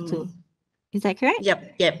I've talked to? Is that correct?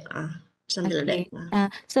 Yep. Something Okay. like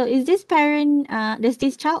that. So is this parent, does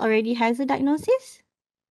this child already has a diagnosis?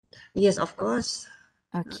 Yes, of course.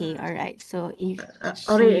 Okay, all right. So if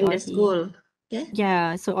Already she in the already, school. Okay.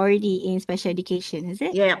 yeah, so already in special education, is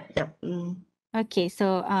it? Yep. Okay,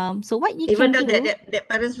 so so what you Even can though do, the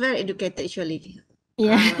parents very educated actually.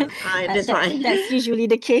 yeah, That's why. that's usually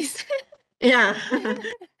the case. Yeah.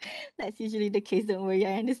 That's usually the case. Don't worry,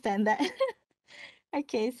 I understand that.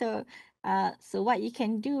 Okay, so what you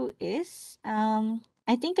can do is,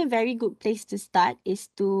 I think a very good place to start is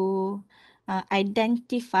to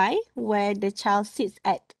identify where the child sits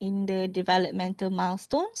at in the developmental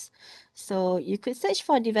milestones. So you could search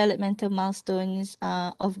for developmental milestones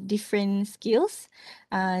of different skills,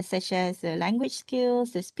 such as the language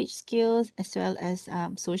skills, the speech skills, as well as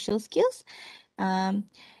social skills. And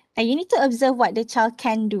you need to observe what the child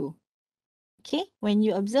can do. Okay, when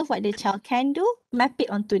you observe what the child can do, map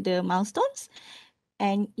it onto the milestones,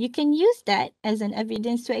 and you can use that as an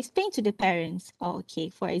evidence to explain to the parents. Oh, okay,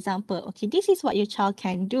 for example, okay, this is what your child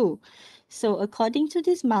can do. So according to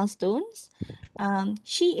these milestones,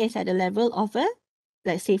 she is at the level of a,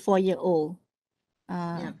 let's say, 4-year-old.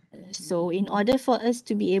 So in order for us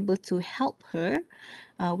to be able to help her,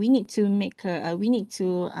 we need to make her, we need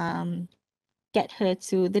to get her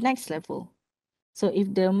to the next level. So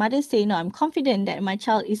if the mother say, no, I'm confident that my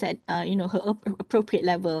child is at, her appropriate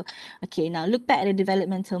level. Okay, now look back at the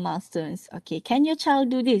developmental milestones. Okay, can your child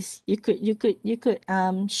do this? You could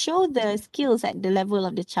show the skills at the level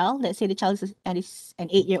of the child. Let's say the child is an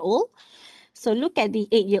 8-year-old. So look at the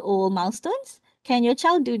 8-year-old milestones. Can your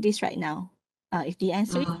child do this right now? If the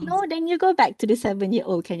answer is no, then you go back to the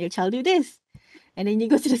 7-year-old. Can your child do this? And then you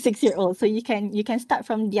go to the 6-year-old. So you can start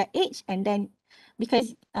from their age, and then,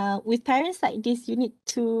 because with parents like this, you need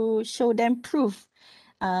to show them proof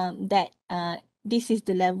that this is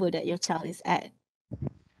the level that your child is at.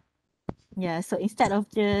 Yeah, so instead of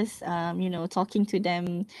just talking to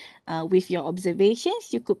them with your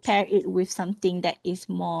observations, you could pair it with something that is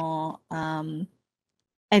more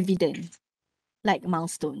evident, like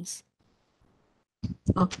milestones.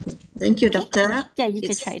 Okay. Thank you, Okay. doctor. Yeah, you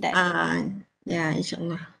can try that. Yeah,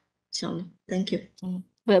 inshallah. Thank you.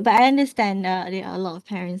 But I understand there are a lot of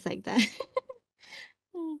parents like that.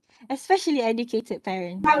 Especially educated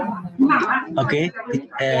parents. Okay,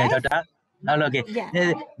 Yes? Doctor. Hello, okay.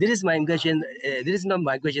 Yeah. This is my question. This is not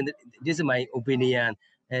my question. This is my opinion.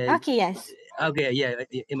 Okay, yes. Okay, yeah.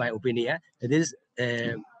 In my opinion, this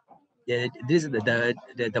is the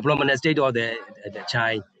development state of the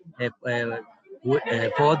child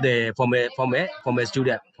from a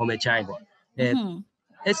student, from a child.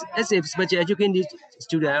 As a special educated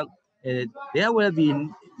student, there will be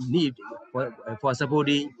need for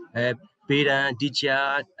supporting parent,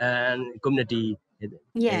 teacher, and community.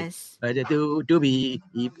 Yes. To be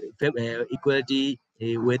equality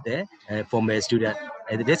with the former student.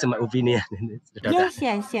 That's my opinion. Doctor.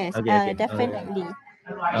 Yes. Okay. Definitely. Oh,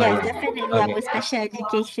 Yes, yeah. definitely. Okay. Our special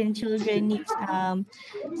education children needs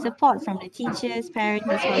support from the teachers, parents,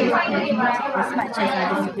 as well as the community, as much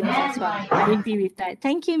as other students as well. I agree with that.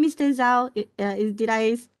 Thank you, Mr. Zhao. Did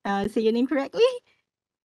I say your name correctly?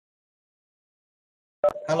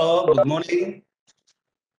 Hello, good morning.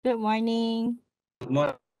 Good morning. Good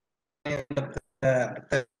morning,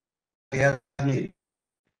 Dr. Yasmin.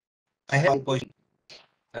 I have a question.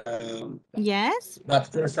 Yes. But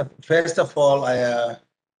first of all, I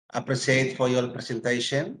appreciate for your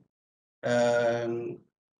presentation. Um,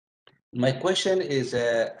 my question is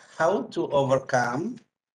how to overcome,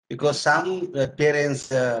 because some parents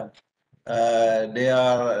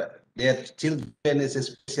their children is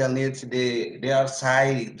special needs. They are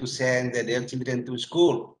shy to send their children to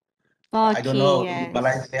school. I don't Okay, know in yes.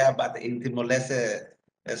 Malaysia, but in Timor-Leste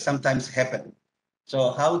sometimes happen.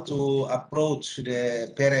 So how to approach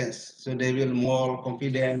the parents so they will more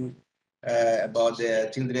confident about their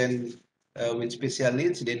children with special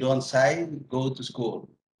needs. They don't shy, go to school.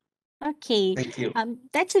 Okay. Thank you.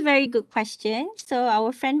 That's a very good question. So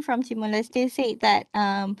our friend from Timor-Leste said that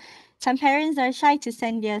some parents are shy to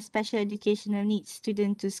send their special educational needs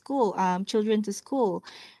student to school, children to school.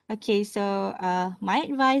 Okay, so my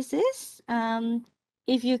advice is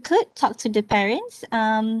if you could talk to the parents,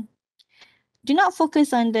 do not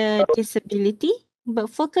focus on the disability,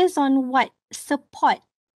 but focus on what support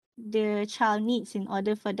the child needs in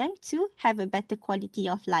order for them to have a better quality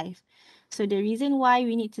of life. So the reason why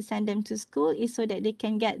we need to send them to school is so that they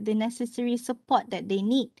can get the necessary support that they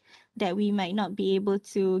need that we might not be able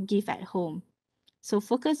to give at home. So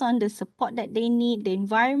focus on the support that they need, the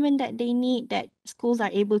environment that they need that schools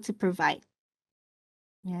are able to provide.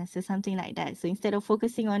 Yeah, so something like that. So instead of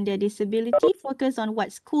focusing on their disability, focus on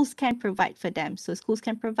what schools can provide for them. So schools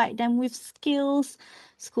can provide them with skills,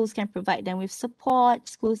 schools can provide them with support,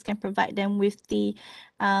 schools can provide them with the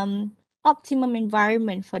optimum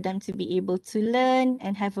environment for them to be able to learn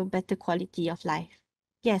and have a better quality of life.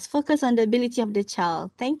 Yes, focus on the ability of the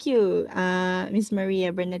child. Thank you, Miss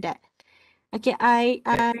Maria Bernadette. Okay, I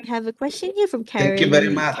have a question here from Thank you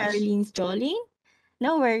very Caroline, much. Caroline's Jolene.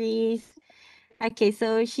 No worries. Okay,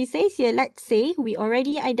 so she says here, let's say we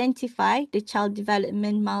already identify the child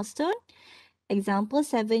development milestone. Example,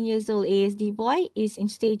 7 years old ASD boy is in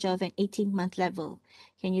stage of an 18-month level.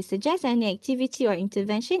 Can you suggest any activity or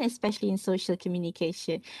intervention, especially in social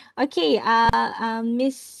communication? Okay,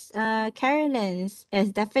 Miss Carolyn, yes,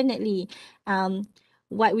 definitely.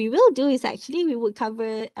 What we will do is actually we would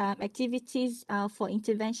cover activities for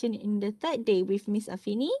intervention in the third day with Miss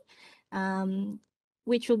Afini.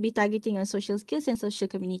 Which will be targeting on social skills and social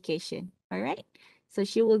communication. All right. So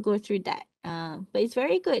she will go through that. But it's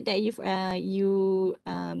very good that you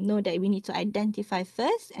know that we need to identify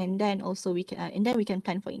first, and then also we can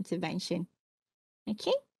plan for intervention.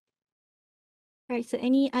 Okay. All right. So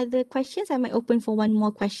any other questions? I might open for one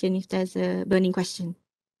more question if there's a burning question.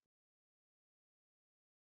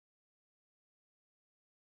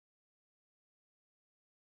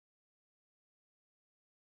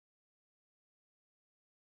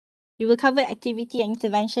 We will cover activity and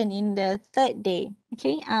intervention in the third day.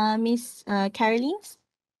 Okay. Miss Caroline.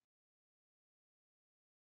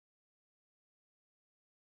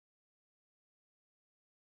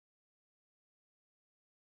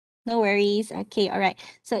 No worries. Okay, all right.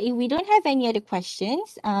 So if we don't have any other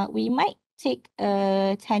questions, we might take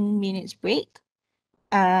a 10 minutes break,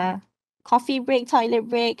 coffee break, toilet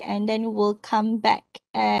break, and then we'll come back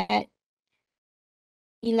at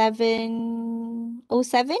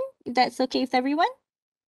 11:07. If that's okay with everyone?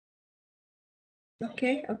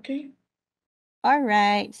 Okay. All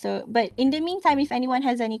right. So, but in the meantime, if anyone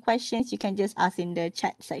has any questions, you can just ask in the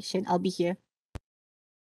chat section. I'll be here.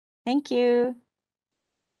 Thank you.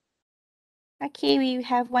 Okay, we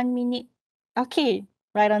have 1 minute. Okay,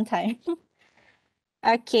 right on time.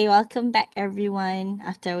 Okay, welcome back everyone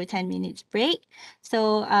after our 10 minutes break.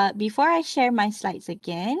 So before I share my slides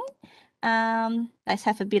again, let's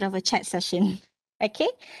have a bit of a chat session. Okay,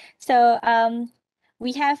 so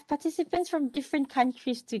we have participants from different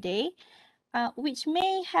countries today, which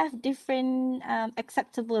may have different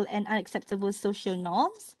acceptable and unacceptable social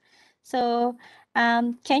norms. So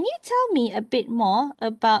can you tell me a bit more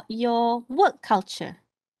about your work culture?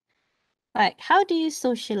 Like, how do you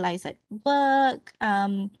socialize at work?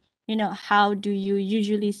 How do you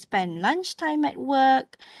usually spend lunchtime at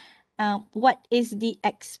work? What is the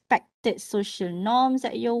expected social norms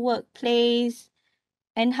at your workplace?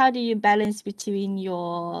 And how do you balance between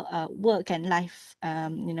your work and life,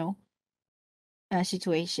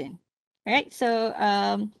 situation? All right, so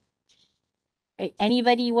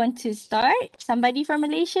anybody want to start? Somebody from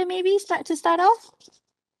Malaysia maybe start off?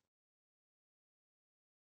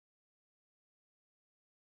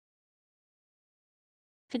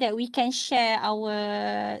 So that we can share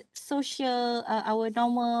our social, our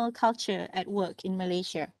normal culture at work in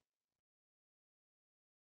Malaysia.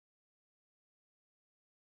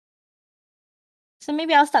 So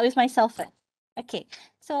maybe I'll start with myself first. Okay,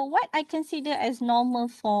 so what I consider as normal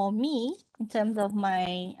for me in terms of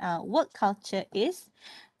my work culture is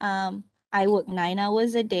I work 9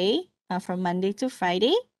 hours a day from Monday to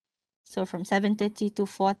Friday. So from 7:30 to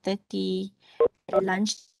 4:30 at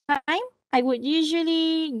lunchtime. I would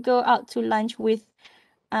usually go out to lunch with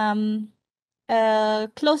a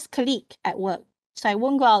close colleague at work. So I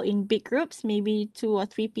won't go out in big groups, maybe 2 or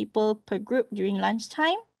 3 people per group during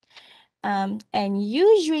lunchtime. And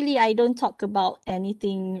usually I don't talk about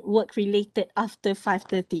anything work related after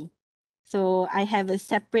 5:30. So I have a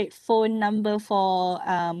separate phone number for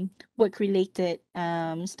work related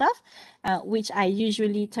stuff, which I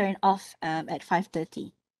usually turn off at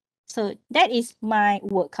 5:30. So that is my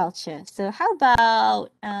work culture. So how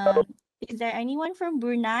about is there anyone from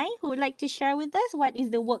Brunei who would like to share with us what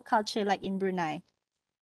is the work culture like in Brunei?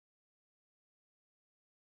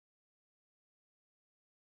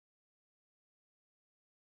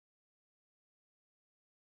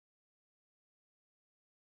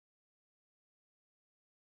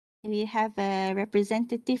 We have a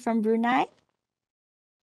representative from Brunei.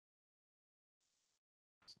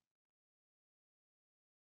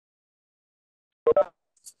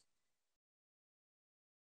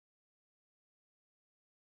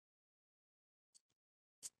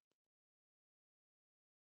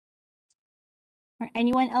 Or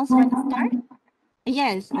anyone else want to start?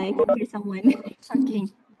 Yes, I can hear someone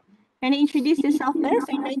talking. Can you introduce yourself first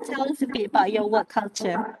and then tell us a bit about your work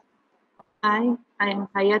culture? Hi, I am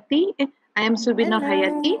Hayati. I am Subinor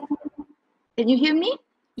Hayati. Can you hear me?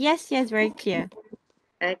 Yes, very clear.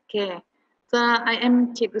 Okay. So I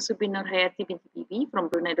am Cikgu Subinor Hayati binti Bibi from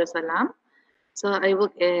Brunei Darussalam. So I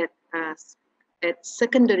work at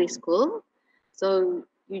secondary school. So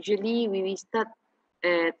usually we start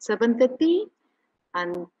at 7:30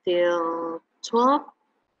 until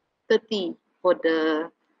 12:30 for the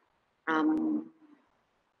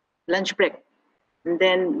lunch break. And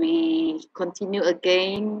then we continue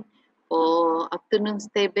again for afternoon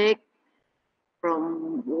stay back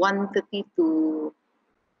from 1:30 to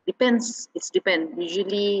depends. It's depend.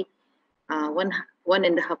 Usually, one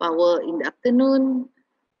and a half hour in the afternoon,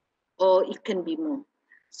 or it can be more.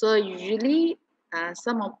 So usually,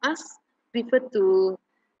 some of us prefer to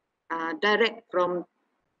direct from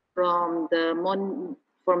the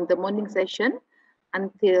morning session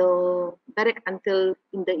until direct until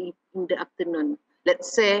in the afternoon.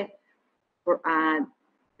 Let's say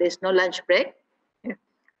there's no lunch break.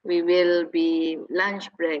 We will be lunch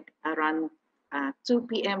break around 2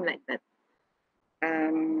 p.m. like that.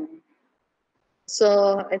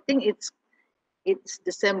 So I think it's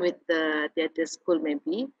the same with the other school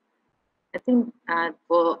maybe. I think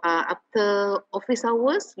for after office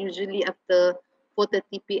hours, usually after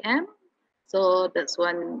 4:30 p.m. So that's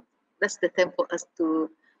the time for us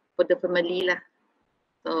for the family lah.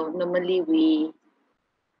 So normally we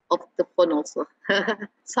off the phone also.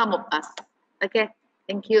 Some of us. Okay,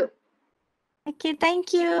 thank you. Okay,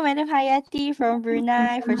 thank you, Madam Hayati from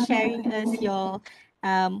Brunei for sharing us your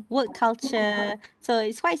work culture. So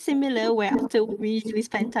it's quite similar where after work we usually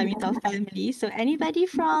spend time with our family. So anybody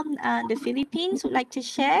from the Philippines would like to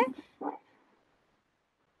share?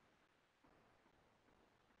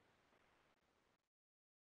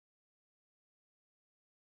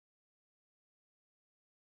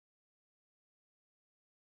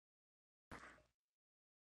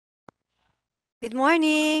 Good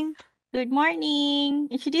morning. Good morning.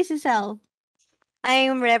 Introduce yourself.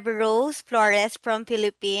 I'm Rev Rose Flores from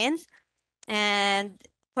Philippines. And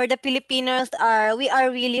for the Filipinos we are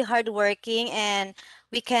really hardworking and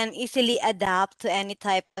we can easily adapt to any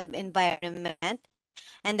type of environment.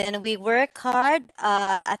 And then we work hard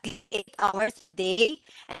at least 8 hours a day.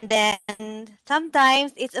 And then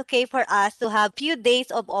sometimes it's okay for us to have few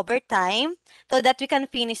days of overtime so that we can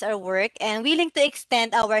finish our work and willing to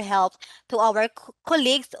extend our help to our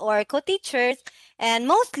colleagues or co-teachers. And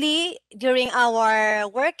mostly during our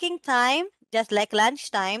working time, just like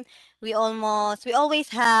lunchtime, we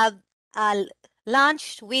always have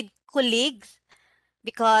lunch with colleagues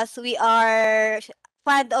because we are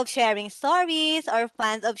fond of sharing stories or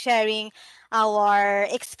fond of sharing our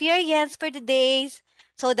experience for the days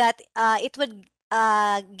so that it would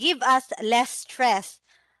give us less stress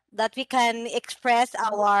that we can express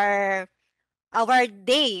our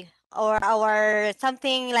day or our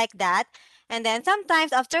something like that. And then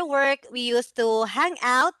sometimes after work, we used to hang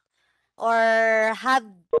out or have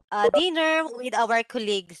dinner with our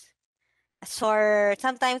colleagues. So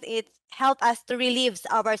sometimes it helps us to relieve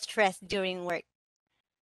our stress during work.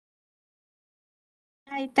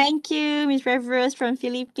 Hi, thank you, Miss Rose from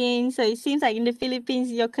Philippines. So it seems like in the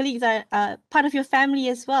Philippines, your colleagues are part of your family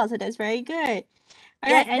as well. So that's very good.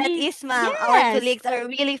 All right, Yes, that is, ma'am. Our Yes. colleagues are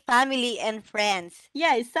really family and friends.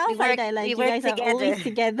 Yeah, it sounds like that. We Like you work guys are always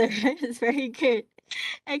together. together. It's very good.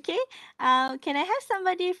 Okay. Can I have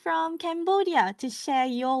somebody from Cambodia to share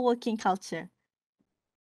your working culture?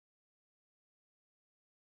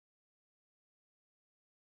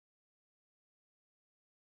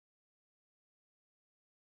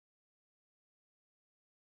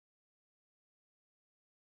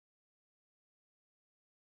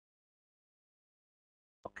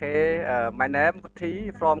 Okay, my name is T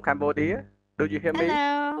from Cambodia. Do you hear me?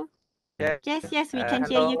 Hello. Yes. Yes, we can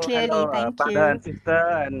hear you clearly. Hello, Thank brother you. and sister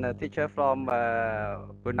and teacher from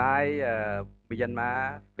Brunei,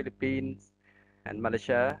 Myanmar, Philippines, and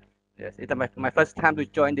Malaysia. Yes, it's my first time to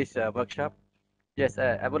join this workshop. Yes,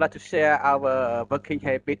 I would like to share our working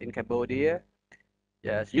habit in Cambodia.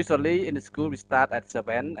 Yes, usually in the school we start at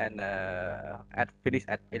 7 and at finish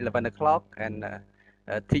at 11 o'clock, and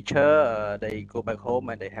teacher they go back home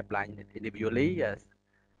and they have lunch individually. Yes,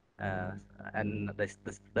 uh, and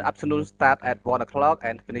the afternoon start at 1 o'clock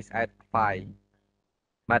and finish at 5.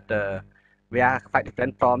 But we are quite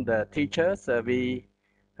different from the teachers. We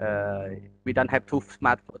don't have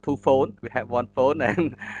two phone. We have one phone,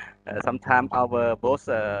 and sometimes our boss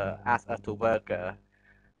ask us to work.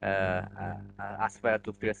 As well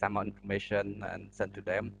to fill some more information and send to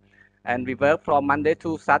them. And we work from Monday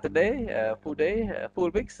to Saturday, full day, full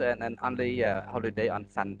weeks, and only holiday on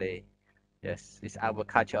Sunday. Yes, it's our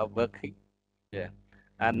culture of working. Yeah.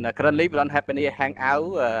 And currently we don't have any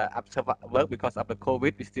hangout after work because of the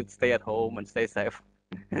COVID. We still stay at home and stay safe.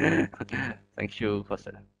 Thank you for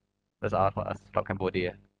that's all for us from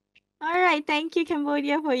Cambodia. All right, thank you,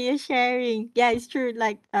 Cambodia, for your sharing. Yeah, it's true.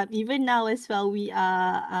 Like even now as well, we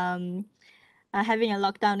are having a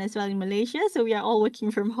lockdown as well in Malaysia, so we are all working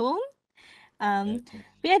from home. But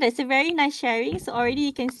yeah, that's a very nice sharing. So already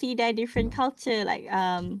you can see that different culture. Like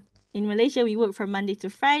in Malaysia, we work from Monday to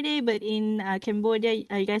Friday, but in Cambodia,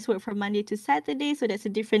 you guys work from Monday to Saturday. So that's a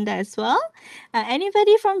different day as well.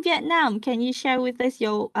 Anybody from Vietnam, can you share with us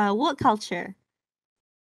your work culture?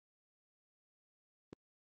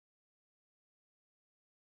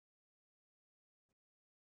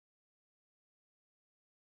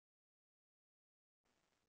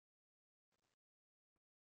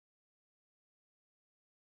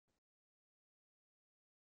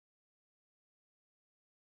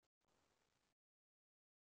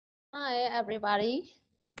 Hi everybody.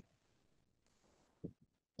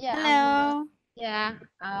 Yeah, Hello. yeah.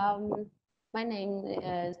 My name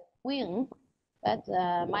is Quyên, but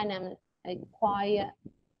my name is quite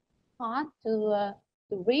hard to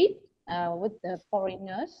read with the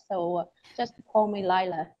foreigners, so just call me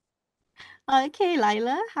Lila. Okay,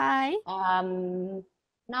 Lila. Hi.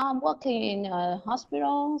 Now I'm working in a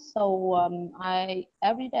hospital, so I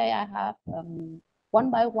every day I have one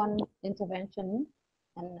by one intervention,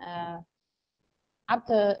 and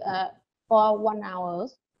after for 1 hour,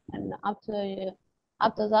 and after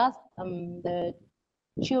that the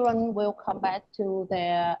children will come back to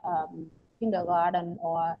their kindergarten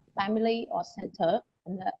or family or center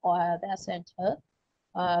or their center.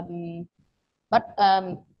 But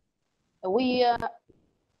we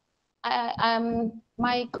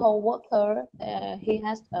my co-worker he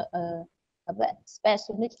has a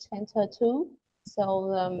special needs center too,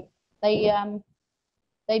 so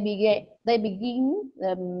they begin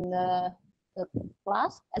the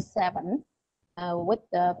class at 7 with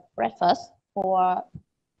the breakfast for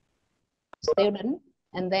students,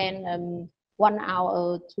 and then 1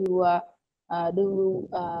 hour to do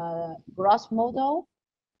gross motor,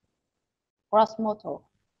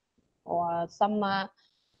 or some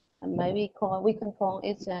maybe we can call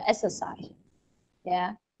it exercise.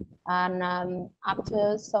 Yeah, and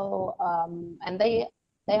after so and they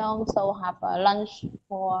also have a lunch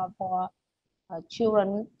for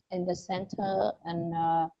children in the center,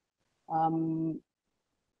 um,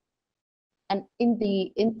 and in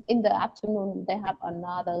the afternoon they have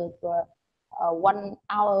another 1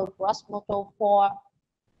 hour gross motor for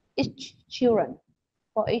each children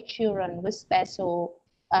with special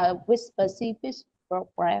with specific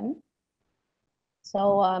program.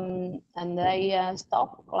 So and they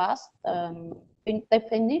stop class. They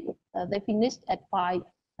finished at 5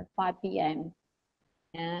 at 5 p.m.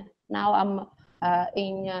 Now I'm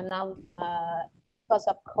because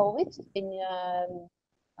of COVID in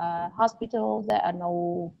hospital there are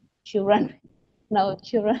no children,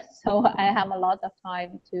 so I have a lot of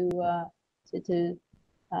time to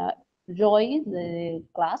join the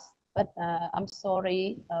class, but I'm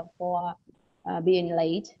sorry for being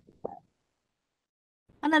late.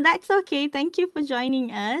 Oh, no, that's okay. Thank you for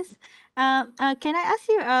joining us. Can I ask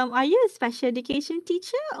you, are you a special education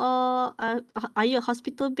teacher or are you a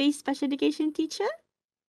hospital-based special education teacher?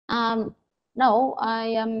 No,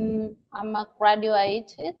 I'm a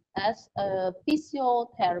graduated as a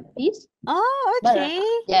physiotherapist. Oh, okay.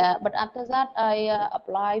 But after that I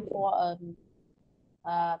applied for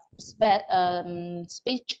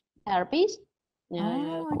speech therapist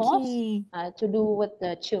course to do with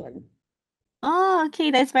the children. Oh,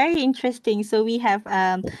 okay, that's very interesting. So we have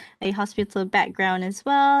a hospital background as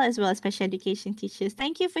well as special education teachers.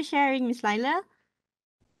 Thank you for sharing, Miss Lila.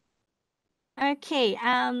 Okay,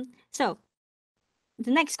 so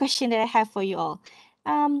the next question that I have for you all.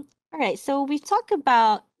 All right, so we've talked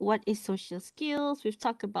about what is social skills, we've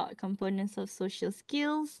talked about components of social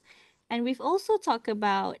skills, and we've also talked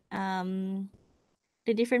about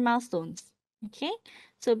the different milestones. Okay,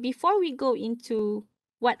 so before we go into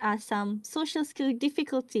what are some social skill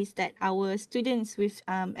difficulties that our students with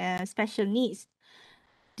special needs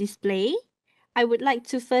display, I would like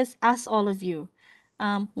to first ask all of you,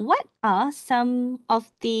 what are some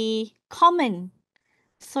of the common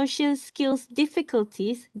social skills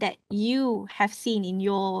difficulties that you have seen in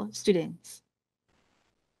your students?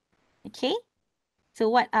 Okay, so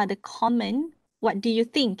what do you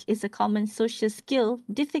think is a common social skill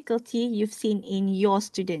difficulty you've seen in your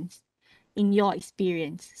students, in your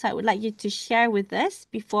experience? So I would like you to share with us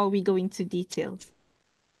before we go into details.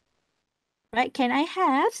 Right, can I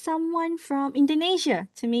have someone from Indonesia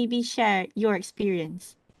to maybe share your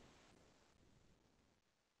experience?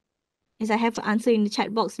 As I have an answer in the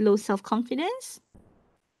chat box, low self-confidence. I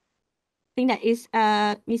think that is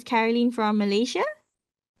Miss Caroline from Malaysia.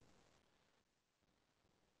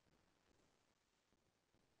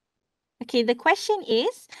 Okay, the question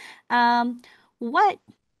is, what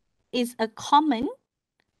is a common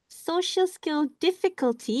social skill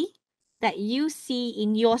difficulty that you see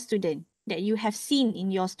in your student, that you have seen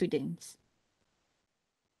in your students?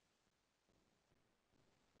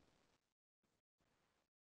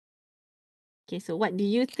 Okay, so what do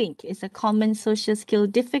you think is a common social skill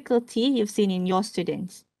difficulty you've seen in your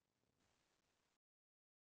students?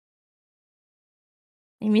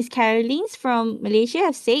 And Miss Caroline's from Malaysia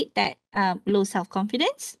have said that low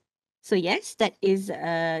self-confidence. So yes, that is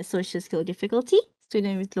a social skill difficulty,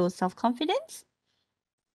 student with low self-confidence.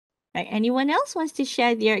 Right, anyone else wants to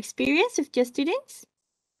share their experience with your students?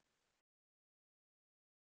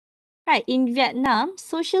 Right, in Vietnam,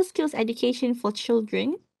 social skills education for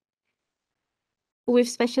children with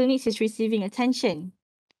special needs is receiving attention.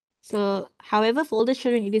 So, however, for older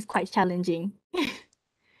children, it is quite challenging.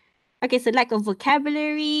 Okay, so lack of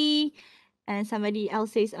vocabulary, and somebody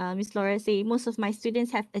else says, Miss Laura say, most of my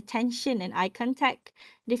students have attention and eye contact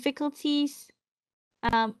difficulties,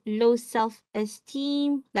 low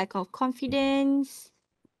self-esteem, lack of confidence,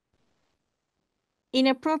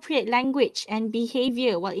 inappropriate language and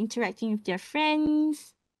behavior while interacting with their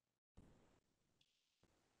friends.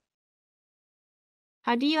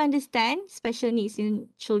 How do you understand special needs in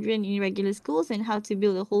children in regular schools and how to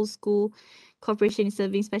build a whole school cooperation in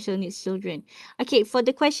serving special needs children? Okay, for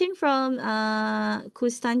the question from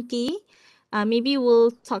Kustanti, maybe we'll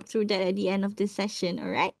talk through that at the end of this session, all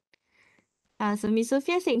right? So Miss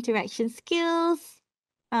Sophia said interaction skills,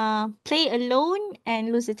 play alone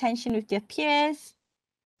and lose attention with their peers.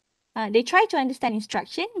 They try to understand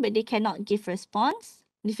instruction, but they cannot give response.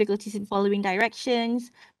 Difficulties in following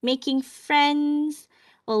directions, making friends,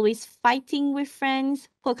 always fighting with friends,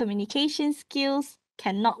 poor communication skills,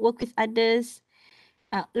 cannot work with others,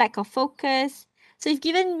 lack of focus. So you've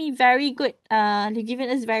given me you've given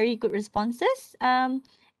us very good responses. And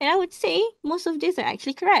I would say most of these are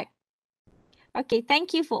actually correct. Okay,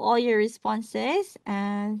 thank you for all your responses.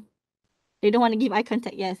 They don't want to give eye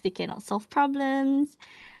contact. Yes, they cannot solve problems.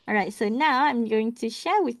 All right, so now I'm going to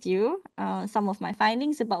share with you some of my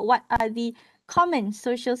findings about what are the common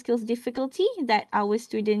social skills difficulty that our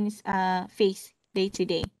students face day to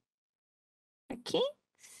day. Okay,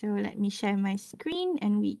 so let me share my screen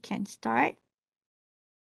and we can start.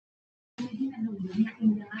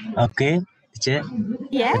 Okay, teacher.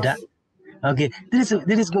 Yes. Ada. Okay, this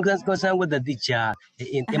is concerned with the teacher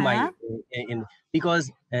in my in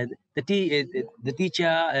because the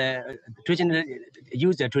teacher traditional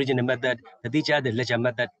use the traditional method, the teacher the lecture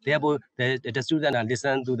method. Therefore, the student are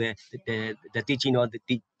listen to the teaching of the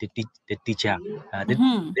teacher.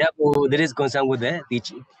 Therefore, there is concern with the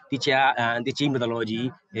teacher and teaching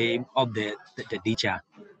methodology of the teacher.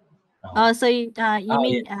 Oh, so you Oh,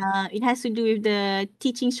 mean it has to do with the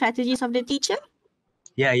teaching strategies of the teacher?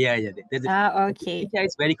 yeah. The Okay. teacher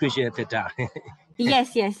is very crucial at the time.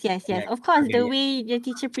 Yes. Yeah. Of course, Okay, the yeah. way the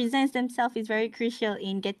teacher presents themselves is very crucial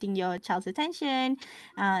in getting your child's attention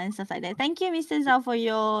and stuff like that. Thank you, Mr. Zhao,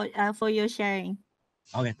 for your sharing.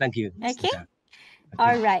 Okay, thank you. Okay. Okay.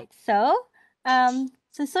 All right. So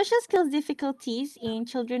social skills difficulties in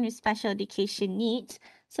children with special education needs.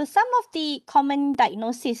 So some of the common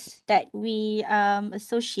diagnoses that we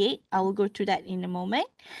associate, I will go through that in a moment.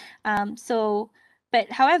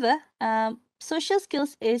 However, social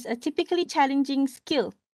skills is a typically challenging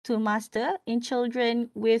skill to master in children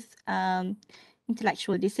with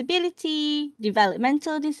intellectual disability,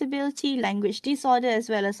 developmental disability, language disorder, as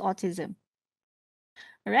well as autism.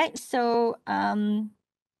 All right. So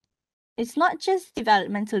it's not just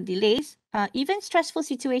developmental delays, even stressful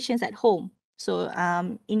situations at home. So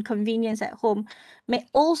inconvenience at home may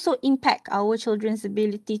also impact our children's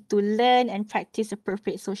ability to learn and practice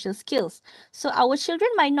appropriate social skills. So our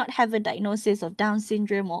children might not have a diagnosis of Down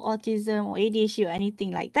syndrome or autism or ADHD or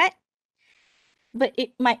anything like that, but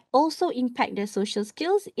it might also impact their social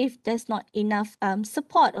skills if there's not enough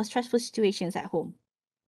support or stressful situations at home.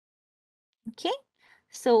 Okay,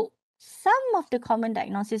 so some of the common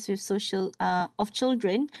diagnoses with of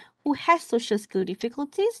children who have social skill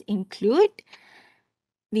difficulties include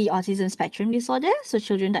the autism spectrum disorder, so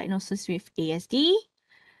children diagnosed with ASD,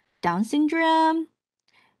 Down syndrome,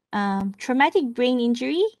 traumatic brain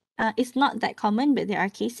injury. It's not that common, but there are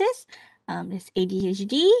cases. There's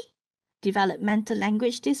ADHD, developmental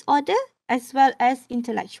language disorder, as well as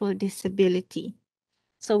intellectual disability.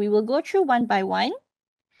 So we will go through one by one.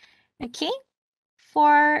 Okay.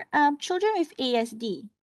 For children with ASD,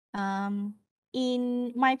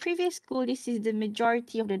 in my previous school, this is the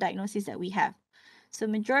majority of the diagnoses that we have. So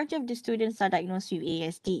majority of the students are diagnosed with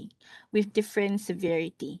ASD with different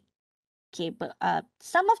severity. Okay, but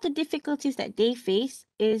some of the difficulties that they face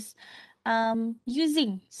is having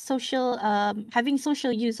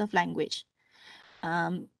social use of language.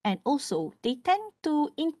 And also, they tend to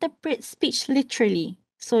interpret speech literally.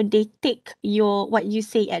 So they take what you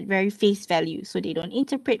say at very face value. So they don't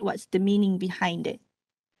interpret what's the meaning behind it.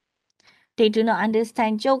 They do not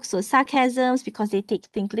understand jokes or sarcasms because they take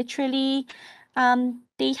things literally.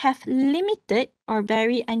 They have limited or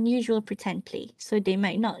very unusual pretend play. So they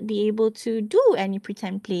might not be able to do any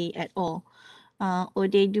pretend play at all. Or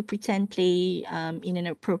they do pretend play in an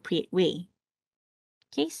appropriate way.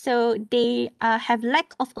 Okay, so they have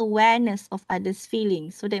lack of awareness of others'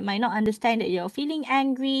 feelings. So they might not understand that you're feeling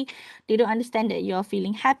angry. They don't understand that you're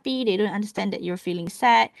feeling happy. They don't understand that you're feeling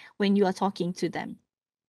sad when you are talking to them.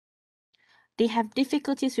 They have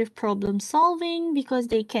difficulties with problem solving because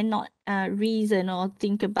they cannot reason or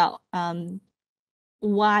think about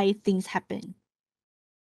why things happen.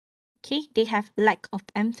 Okay, they have lack of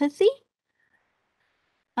empathy.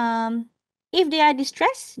 If they are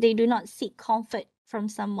distressed, they do not seek comfort from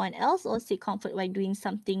someone else or seek comfort by doing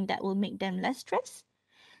something that will make them less stressed.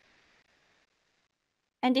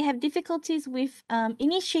 And they have difficulties with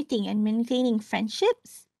initiating and maintaining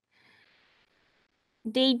friendships.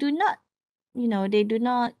 They do not,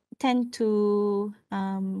 tend to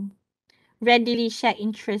readily share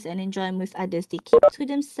interests and enjoyment with others. They keep to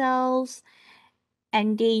themselves,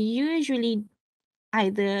 and they usually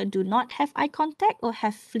either do not have eye contact or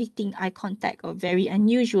have fleeting eye contact or very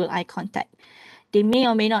unusual eye contact. They may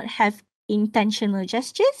or may not have intentional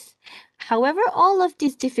gestures. However, all of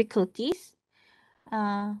these difficulties,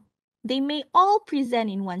 they may all present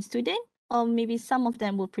in one student, or maybe some of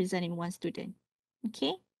them will present in one student.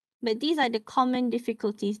 Okay, but these are the common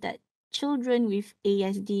difficulties that children with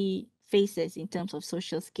ASD faces in terms of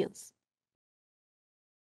social skills.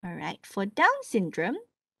 All right, for Down syndrome,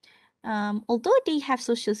 although they have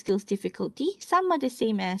social skills difficulty, some are the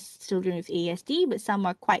same as children with ASD, but some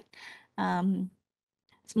are quite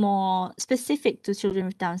more specific to children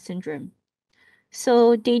with Down syndrome.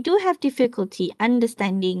 So they do have difficulty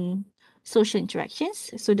understanding social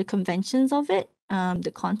interactions, so the conventions of it,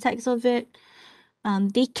 the context of it.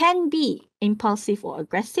 They can be impulsive or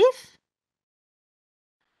aggressive.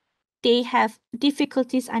 They have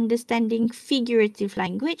difficulties understanding figurative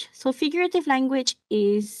language. So figurative language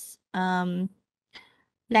is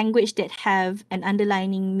language that have an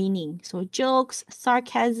underlining meaning. So jokes,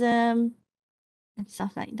 sarcasm, and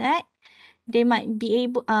stuff like that. They might be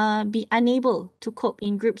unable to cope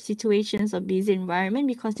in group situations or busy environment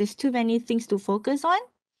because there's too many things to focus on.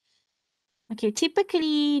 Okay,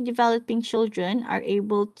 typically developing children are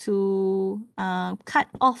able to cut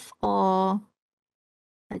off, or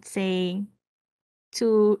let's say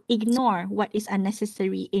to ignore what is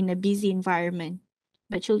unnecessary in a busy environment.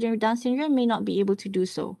 But children with Down syndrome may not be able to do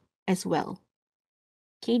so as well.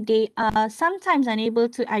 Okay, they are sometimes unable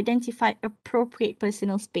to identify appropriate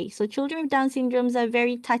personal space. So children with Down syndromes are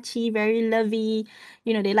very touchy, very lovey.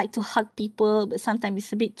 You know, they like to hug people, but sometimes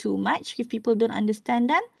it's a bit too much if people don't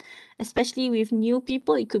understand them. Especially with new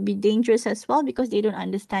people, it could be dangerous as well because they don't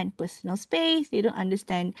understand personal space. They don't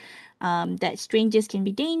understand that strangers can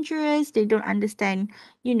be dangerous. They don't understand,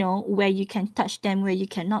 you know, where you can touch them, where you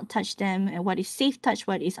cannot touch them, and what is safe touch,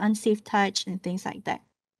 what is unsafe touch, and things like that.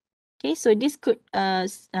 Okay, so this could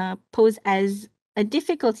pose as a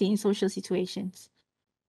difficulty in social situations.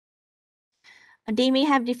 They may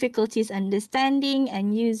have difficulties understanding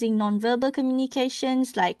and using nonverbal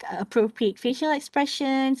communications like appropriate facial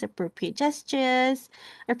expressions, appropriate gestures,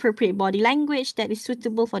 appropriate body language that is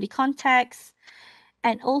suitable for the context,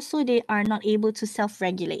 and also they are not able to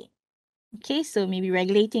self-regulate. Okay, so maybe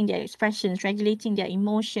regulating their expressions, regulating their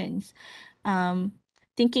emotions,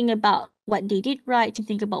 thinking about what they did right, to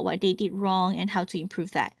think about what they did wrong and how to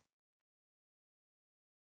improve that.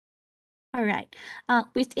 All right.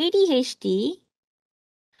 With ADHD,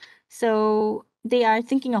 so they are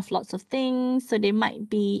thinking of lots of things, so they might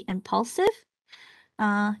be impulsive.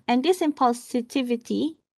 And this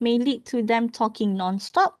impulsivity may lead to them talking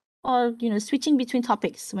nonstop or, you know, switching between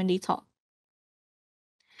topics when they talk.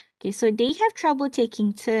 Okay, so they have trouble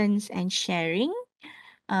taking turns and sharing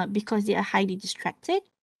because they are highly distracted.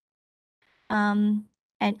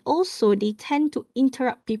 And also they tend to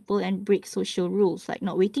interrupt people and break social rules, like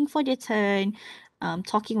not waiting for their turn,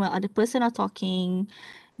 talking while other person are talking.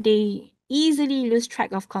 They easily lose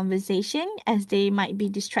track of conversation as they might be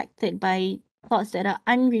distracted by thoughts that are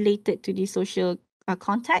unrelated to the social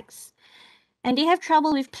context. And they have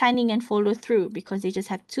trouble with planning and follow through because they just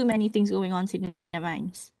have too many things going on in their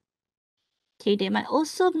minds. Okay, they might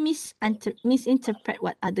also misinterpret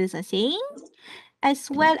what others are saying, as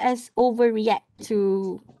well as overreact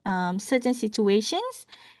to certain situations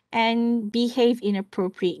and behave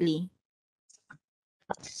inappropriately.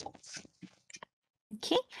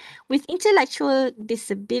 Okay, with intellectual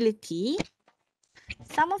disability,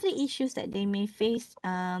 some of the issues that they may face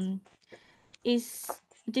is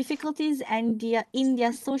difficulties and in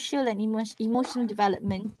their social and emotional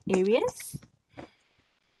development areas.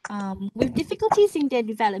 With difficulties in their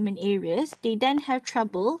development areas, they then have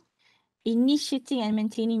trouble initiating and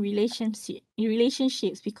maintaining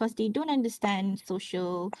relationships because they don't understand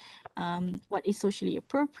what is socially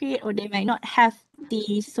appropriate, or they might not have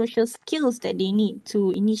the social skills that they need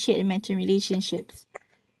to initiate and maintain relationships.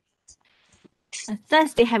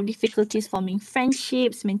 Thus, they have difficulties forming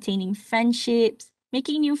friendships, maintaining friendships,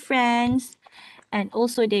 making new friends, and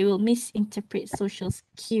also they will misinterpret social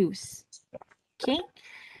cues. Okay.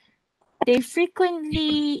 They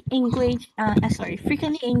frequently engage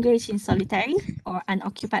in solitary or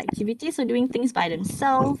unoccupied activities, so doing things by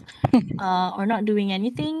themselves, or not doing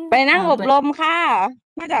anything. ไปนั่งอบรมค่ะ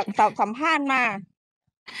มาจากสัมภาษณ์มา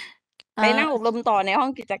ไปนั่งอบรมต่อในห้อ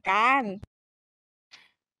งกิจการ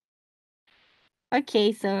Okay,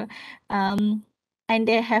 so and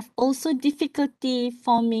they have also difficulty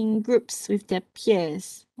forming groups with their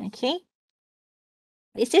peers. Okay.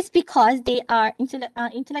 It's just because they are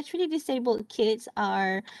intellectually disabled kids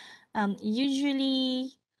are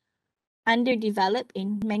usually underdeveloped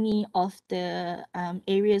in many of the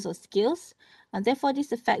areas or skills. Therefore,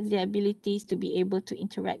 this affects their abilities to be able to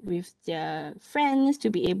interact with their friends, to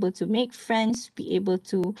be able to make friends, to be able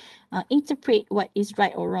to interpret what is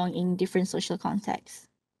right or wrong in different social contexts.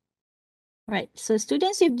 Right, so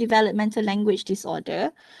students with developmental language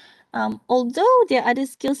disorder, although their other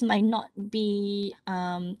skills might not be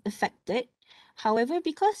affected, however,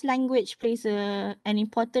 because language plays an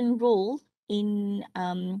important role in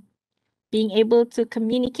being able to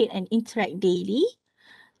communicate and interact daily.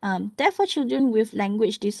 Therefore, children with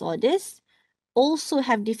language disorders also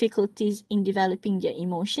have difficulties in developing their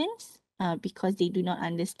emotions because they do not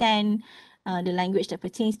understand the language that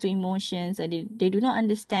pertains to emotions, or they do not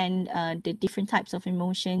understand the different types of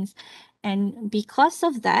emotions. And because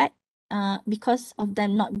of that, because of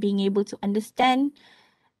them not being able to understand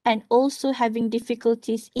and also having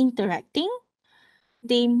difficulties interacting,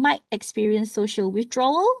 they might experience social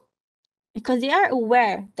withdrawal because they are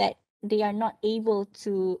aware that they are not able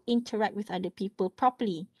to interact with other people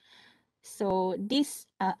properly. So this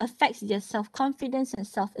affects their self-confidence and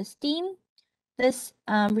self-esteem, thus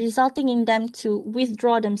resulting in them to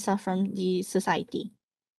withdraw themselves from the society.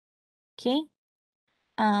 Okay.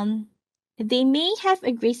 They may have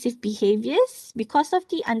aggressive behaviors because of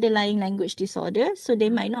the underlying language disorder, so they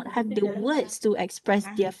might not have the words to express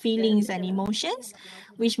their feelings and emotions,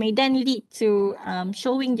 which may then lead to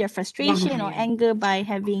showing their frustration or anger by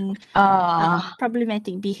having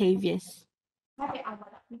problematic behaviors.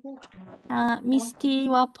 Misty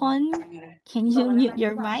Wapon, can you mute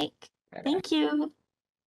your mic? Thank you.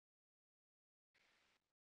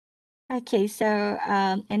 Okay, so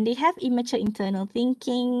and they have immature internal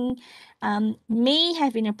thinking, may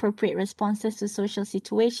have inappropriate responses to social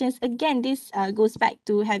situations. Again, this goes back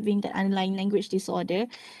to having the underlying language disorder.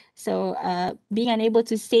 So being unable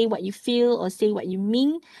to say what you feel or say what you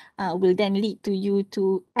mean will then lead to you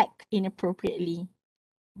to act inappropriately.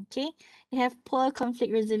 Okay, they have poor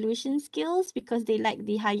conflict resolution skills because they lack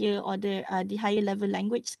the higher order, the higher level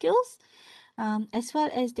language skills. As well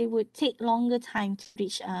as they would take longer time to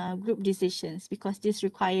reach group decisions because this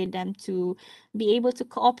required them to be able to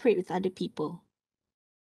cooperate with other people.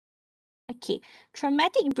 Okay,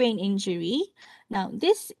 traumatic brain injury. Now,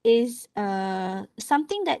 this is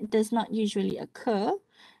something that does not usually occur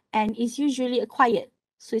and is usually acquired.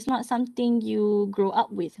 So it's not something you grow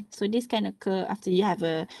up with. So this can occur after you have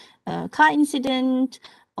a car incident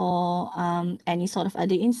or any sort of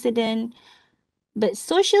other incident. But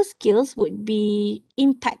social skills would be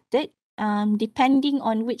impacted depending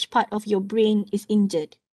on which part of your brain is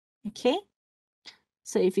injured. Okay.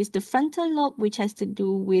 So if it's the frontal lobe, which has to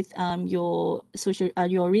do with your social,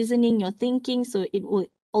 your reasoning, your thinking, so it will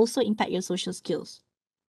also impact your social skills.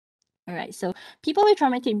 All right. So people with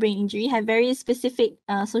traumatic brain injury have very specific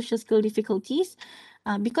social skill difficulties.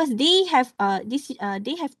 Because they have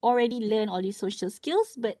they have already learned all these social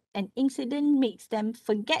skills, but an incident makes them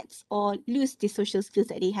forget or lose the social skills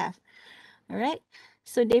that they have. All right.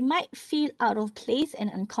 So they might feel out of place and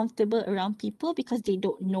uncomfortable around people because they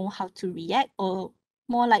don't know how to react, or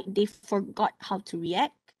more like they forgot how to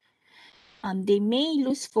react. They may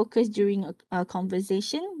lose focus during a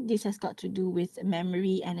conversation. This has got to do with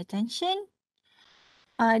memory and attention.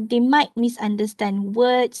 They might misunderstand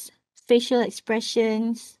words, facial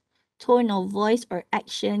expressions, tone of voice or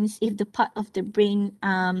actions if the part of the brain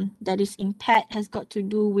that is impaired has got to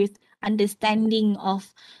do with understanding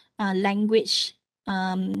of language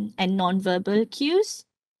and non-verbal cues.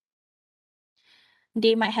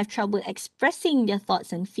 They might have trouble expressing their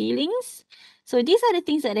thoughts and feelings. So these are the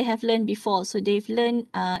things that they have learned before. So they've learned,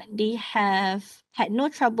 they have had no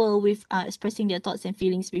trouble with expressing their thoughts and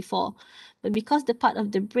feelings before. But because the part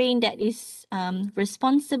of the brain that is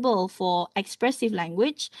responsible for expressive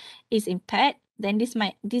language is impaired, then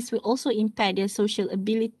this will also impair their social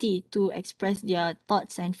ability to express their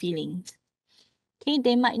thoughts and feelings. Okay,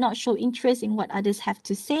 they might not show interest in what others have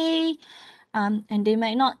to say. And they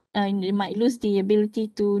might not, they might lose the ability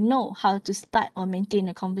to know how to start or maintain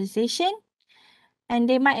a conversation, and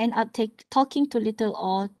they might end up talking too little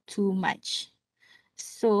or too much.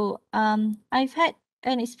 So I've had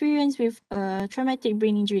an experience with a traumatic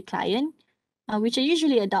brain injury client, which are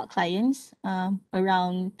usually adult clients,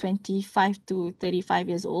 around 25 to 35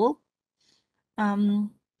 years old,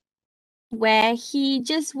 where he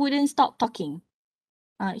just wouldn't stop talking.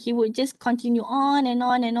 He would just continue on and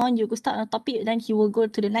on and on. You could start a topic, then he will go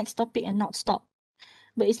to the next topic and not stop.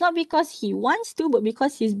 But it's not because he wants to, but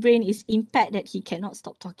because his brain is impaired that he cannot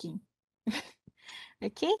stop talking.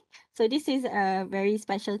 Okay, so this is a very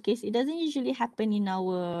special case. It doesn't usually happen in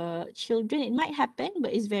our children. It might happen,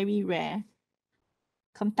 but it's very rare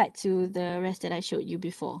compared to the rest that I showed you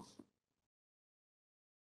before.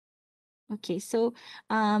 Okay, so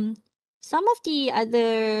some of the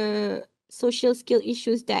other social skill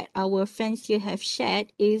issues that our friends here have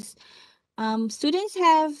shared is students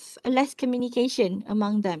have less communication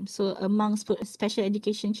among them. So among special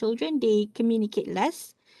education children, they communicate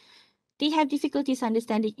less. They have difficulties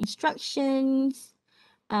understanding instructions.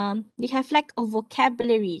 They have lack of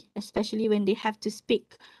vocabulary, especially when they have to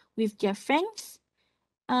speak with their friends.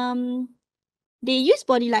 They use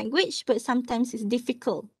body language, but sometimes it's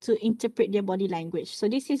difficult to interpret their body language. So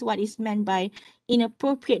this is what is meant by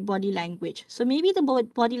inappropriate body language. So maybe the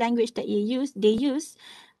body language that they use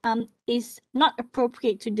is not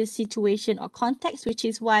appropriate to the situation or context, which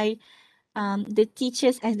is why the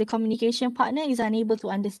teachers as the communication partner is unable to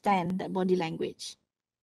understand that body language.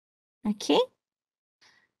 Okay.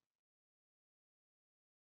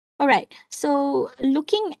 All right. So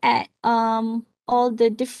looking at all the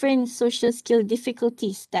different social skill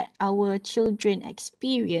difficulties that our children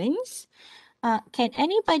experience, can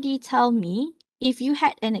anybody tell me if you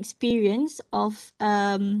had an experience of,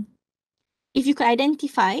 if you could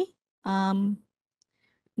identify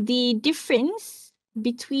the difference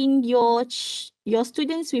between your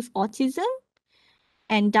students with autism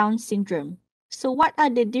and Down syndrome? So what are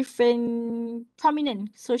the different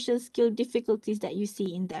prominent social skill difficulties that you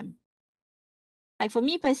see in them? Like for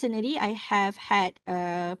me personally, I have had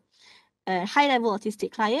a high-level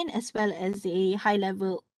autistic client as well as a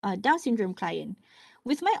high-level Down syndrome client.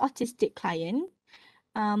 With my autistic client,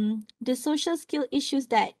 the social skill issues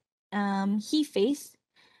that he faced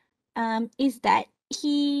is that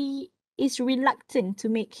he is reluctant to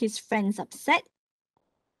make his friends upset,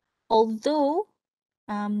 although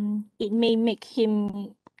it may make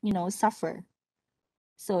him, suffer.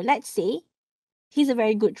 So let's say he's a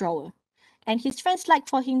very good drawer, and his friends like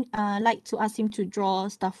to ask him to draw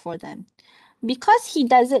stuff for them. Because he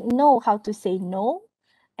doesn't know how to say no,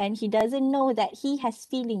 and he doesn't know that he has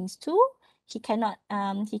feelings too, he cannot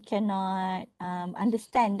understand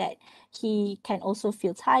that he can also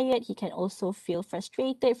feel tired, he can also feel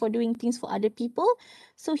frustrated for doing things for other people.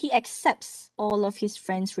 So he accepts all of his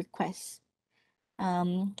friends' requests.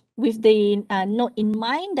 With the note in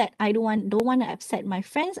mind that I don't want to upset my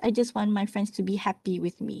friends. I just want my friends to be happy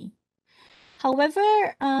with me. However,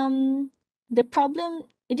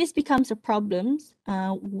 it just becomes a problem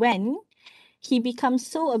when he becomes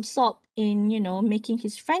so absorbed in, making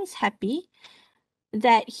his friends happy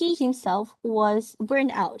that he himself was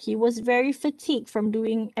burned out. He was very fatigued from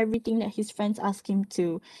doing everything that his friends asked him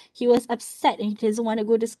to. He was upset and he doesn't want to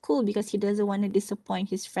go to school because he doesn't want to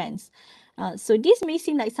disappoint his friends. So this may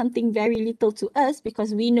seem like something very little to us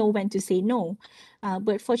because we know when to say no.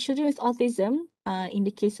 But for children with autism, in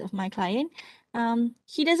the case of my client,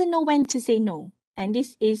 he doesn't know when to say no. And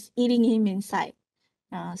this is eating him inside.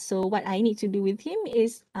 So what I need to do with him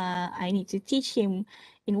is I need to teach him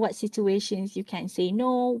in what situations you can say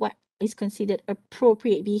no, what is considered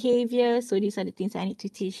appropriate behavior. So these are the things I need to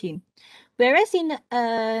teach him. Whereas in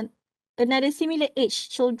another similar age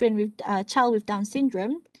child with Down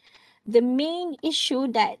syndrome, the main issue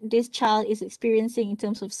that this child is experiencing in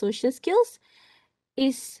terms of social skills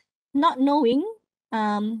is not knowing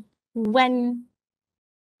when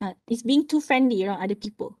is being too friendly around other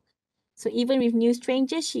people. So even with new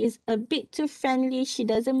strangers, she is a bit too friendly. She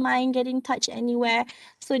doesn't mind getting touched anywhere.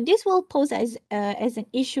 So this will pose as an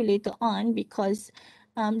issue later on because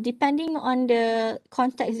depending on the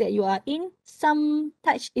context that you are in, some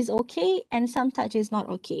touch is okay and some touch is not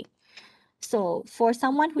okay. So for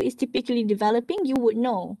someone who is typically developing, you would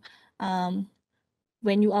know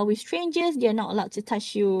when you are with strangers, they are not allowed to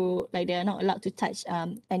touch you, like they are not allowed to touch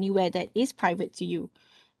anywhere that is private to you.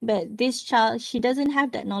 But this child, she doesn't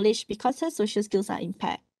have that knowledge because her social skills are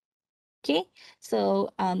impaired. Okay, so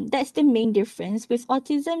that's the main difference. With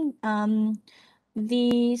autism,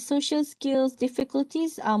 the social skills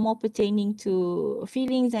difficulties are more pertaining to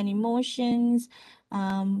feelings and emotions,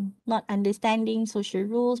 not understanding social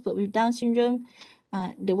rules. But with Down syndrome,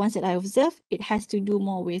 the ones that I observed, it has to do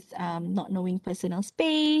more with not knowing personal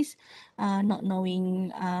space, not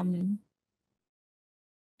knowing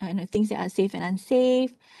things that are safe and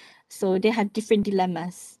unsafe. So they have different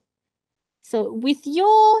dilemmas. So with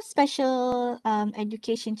your special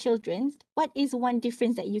education children, what is one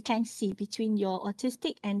difference that you can see between your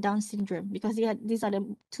autistic and Down syndrome? Because these are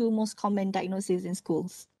the two most common diagnoses in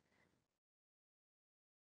schools.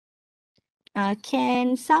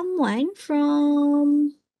 Can someone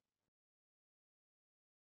from...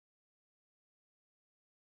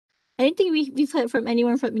 I don't think we've heard from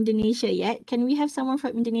anyone from Indonesia yet. Can we have someone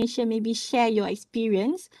from Indonesia maybe share your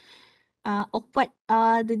experience of what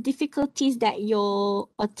are the difficulties that your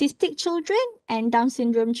autistic children and Down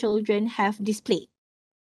syndrome children have displayed?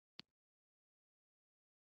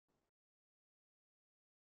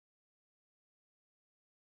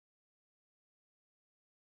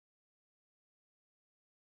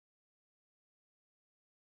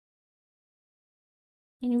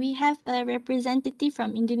 Can we have a representative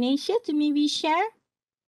from Indonesia to maybe share?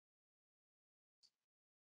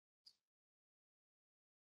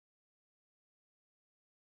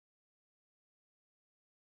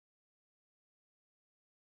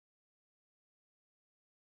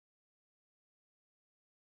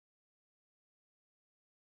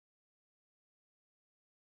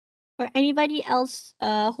 Or anybody else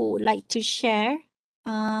who would like to share?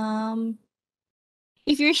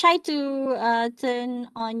 If you're shy to turn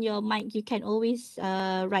on your mic, you can always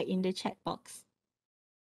write in the chat box.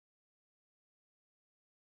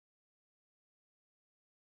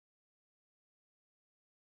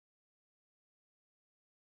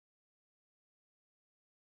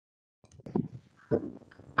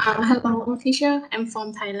 Hello, teacher. I'm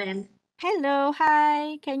from Thailand. Hello,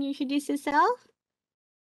 hi. Can you introduce yourself?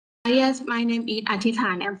 Yes, my name is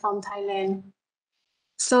Atithan. I'm from Thailand.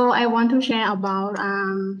 So I want to share about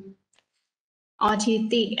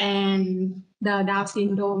autistic and the Down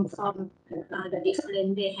syndrome from the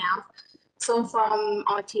different they have. So from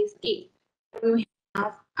autistic, we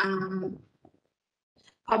have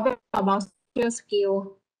problem about social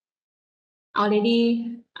skill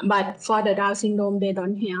already, but for the Down syndrome they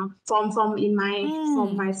don't have.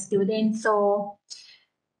 From my student. So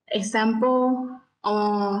example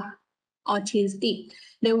autistic,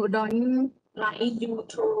 they don't like you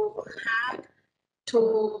to have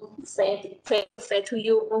to say to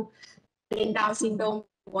you. In Down syndrome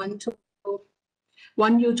want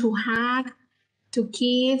you to hug, to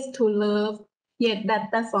kiss, to love. Yeah,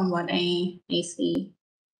 that's from what I see.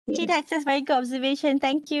 Okay, Yes. that's a very good observation.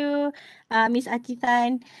 Thank you, Miss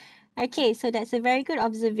Atithan. Okay, so that's a very good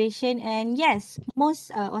observation. And yes, most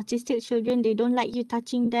autistic children, they don't like you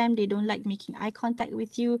touching them. They don't like making eye contact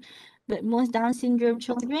with you. But most Down syndrome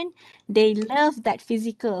children, they love that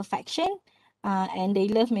physical affection and they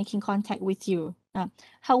love making contact with you.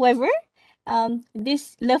 However,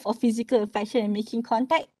 this love of physical affection and making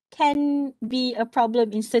contact can be a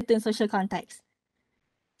problem in certain social contexts.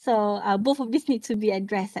 So both of these need to be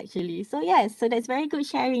addressed actually. So yes, so that's very good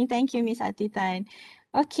sharing. Thank you, Miss Atitan.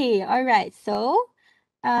 Okay, all right. So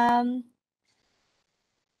um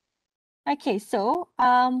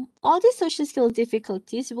all these social skill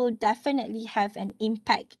difficulties will definitely have an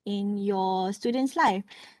impact in your student's life.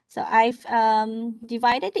 So I've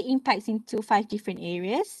divided the impacts into 5 different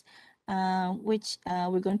areas, which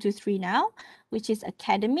we're going to 3 now, which is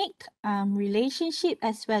academic, relationship,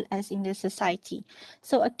 as well as in the society.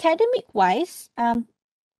 So academic-wise,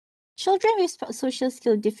 children with social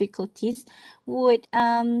skill difficulties would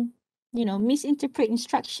misinterpret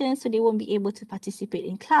instructions, so they won't be able to participate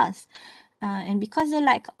in class. And because of the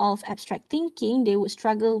lack of abstract thinking, they would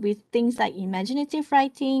struggle with things like imaginative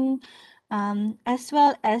writing, as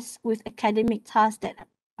well as with academic tasks that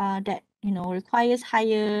requires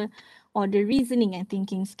higher order reasoning and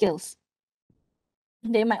thinking skills.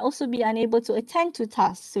 They might also be unable to attend to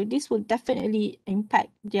tasks, so this will definitely impact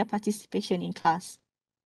their participation in class.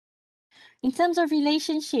 In terms of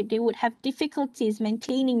relationship, they would have difficulties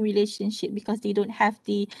maintaining relationship because they don't have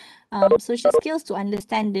the social skills to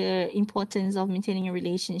understand the importance of maintaining a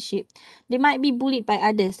relationship. They might be bullied by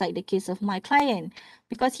others, like the case of my client,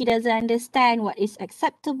 because he doesn't understand what is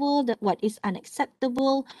acceptable, what is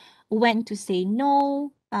unacceptable, when to say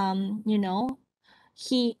no.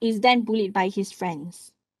 He is then bullied by his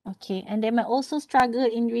friends. Okay, and they might also struggle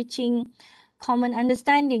in reaching common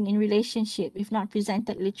understanding in relationship if not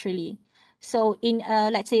presented literally. So in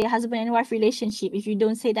let's say a husband and wife relationship, if you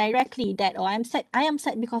don't say directly that, I am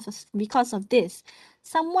sad because of this,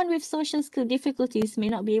 someone with social skill difficulties may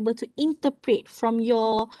not be able to interpret from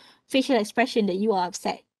your facial expression that you are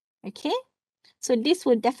upset. Okay, so this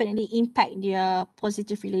will definitely impact their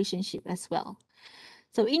positive relationship as well.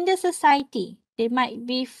 So in the society, they might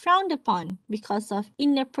be frowned upon because of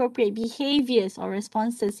inappropriate behaviors or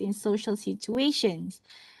responses in social situations.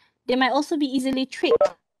 They might also be easily tricked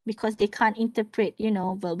because they can't interpret,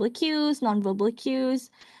 verbal cues, non-verbal cues.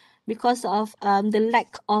 Because of the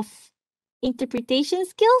lack of interpretation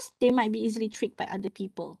skills, they might be easily tricked by other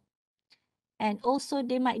people. And also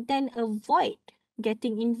they might then avoid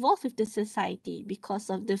getting involved with the society because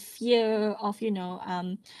of the fear of,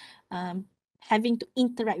 having to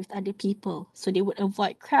interact with other people. So they would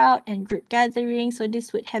avoid crowd and group gatherings. So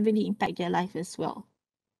this would heavily impact their life as well.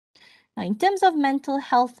 Now, in terms of mental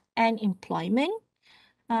health and employment,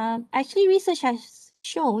 actually research has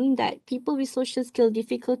shown that people with social skill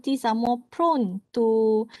difficulties are more prone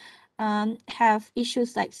to have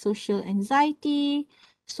issues like social anxiety,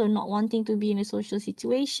 so not wanting to be in a social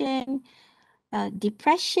situation,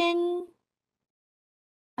 depression,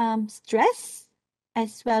 stress,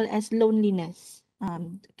 as well as loneliness.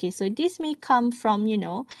 Okay, so this may come from,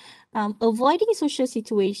 avoiding social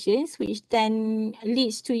situations, which then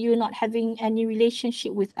leads to you not having any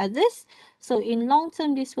relationship with others. So in long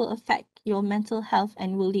term, this will affect your mental health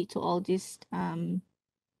and will lead to all these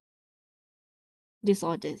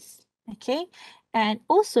disorders. Okay, and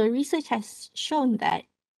also research has shown that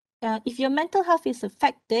if your mental health is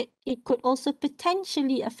affected, it could also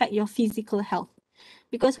potentially affect your physical health.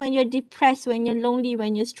 Because when you're depressed, when you're lonely,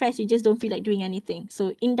 when you're stressed, you just don't feel like doing anything.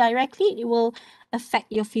 So indirectly, it will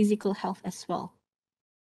affect your physical health as well.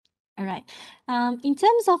 All right. In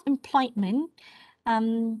terms of employment,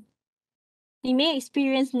 you may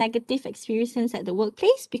experience negative experiences at the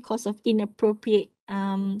workplace because of inappropriate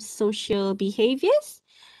social behaviors.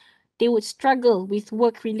 They would struggle with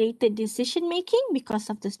work-related decision-making because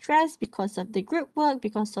of the stress, because of the group work,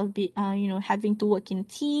 because of having to work in a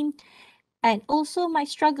team, and also might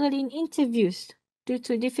struggle in interviews due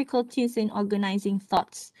to difficulties in organizing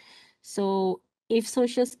thoughts. So if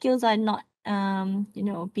social skills are not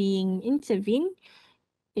being intervened,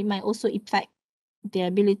 it might also affect their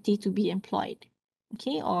ability to be employed,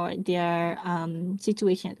 okay, or their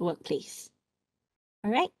situation at the workplace. All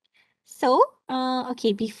right. So,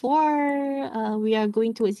 okay, before we are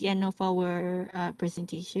going towards the end of our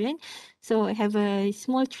presentation, so I have a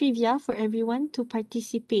small trivia for everyone to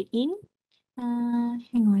participate in.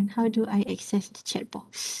 Hang on, how do I access the chat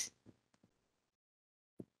box?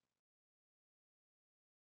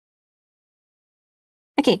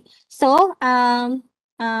 Okay, so I'm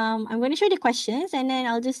going to show the questions and then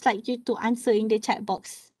I'll just like you to answer in the chat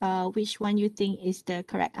box which one you think is the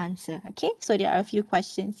correct answer. Okay, so there are a few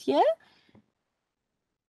questions here.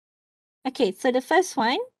 Okay, so the first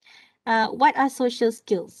one, what are social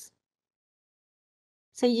skills?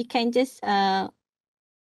 So you can just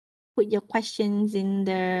put your questions in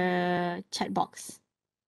the chat box.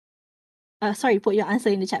 Sorry, put your answer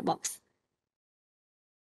in the chat box.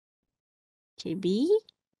 Okay, B.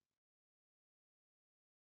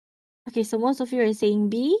 Okay, so most of you are saying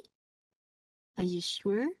B. Are you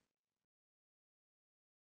sure?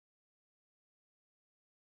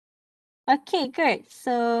 Okay, good.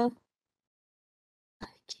 So,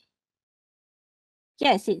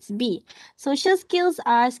 yes, it's B. Social skills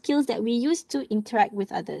are skills that we use to interact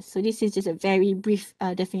with others. So this is just a very brief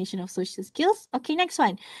definition of social skills. Okay, next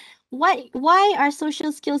one. Why are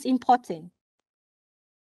social skills important?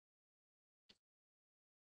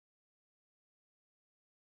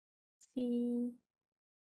 C,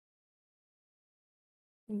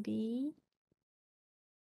 B.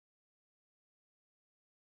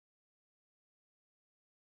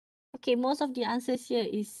 Okay, most of the answers here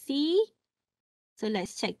is C. So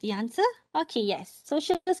let's check the answer. Okay, yes.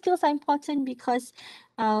 Social skills are important because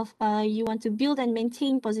of you want to build and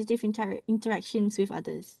maintain positive interactions with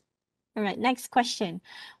others. All right, next question.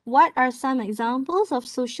 What are some examples of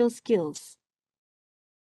social skills?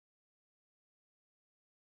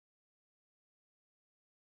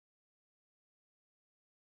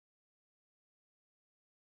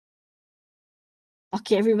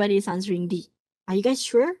 Okay, everybody is answering D. Are you guys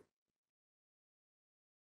sure?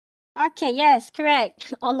 Okay, yes,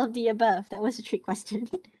 correct. All of the above. That was a trick question.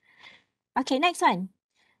 Okay, next one.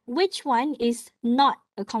 Which one is not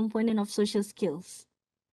a component of social skills?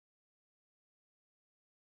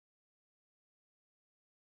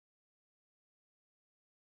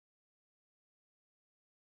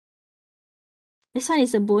 This one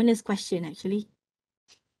is a bonus question, actually.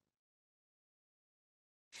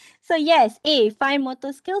 So yes, A, fine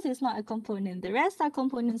motor skills is not a component. The rest are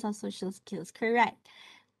components of social skills. Correct.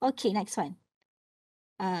 Okay, next one.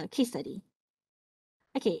 Case study.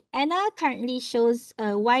 Okay, Anna currently shows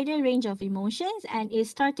a wider range of emotions and is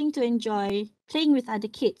starting to enjoy playing with other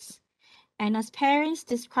kids. Anna's parents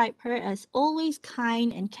describe her as always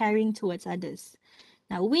kind and caring towards others.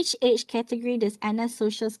 Now, which age category does Anna's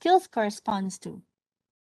social skills corresponds to?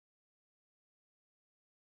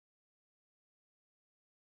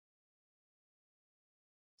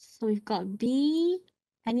 So we've got B.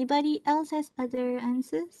 Anybody else has other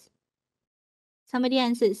answers? Somebody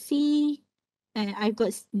answered C. And I've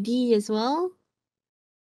got D as well.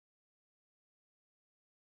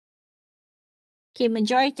 Okay,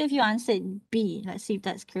 majority of you answered B. Let's see if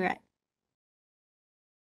that's correct.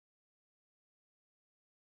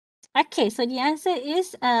 Okay, so the answer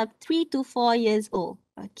is 3 to 4 years old.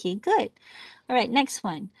 Okay, good. All right, next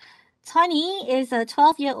one. Tony is a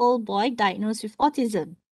 12-year-old boy diagnosed with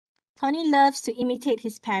autism. Tony loves to imitate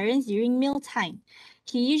his parents during mealtime.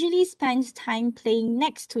 He usually spends time playing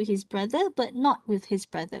next to his brother, but not with his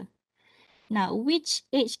brother. Now, which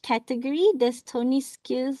age category does Tony's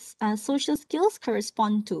skills, social skills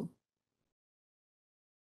correspond to?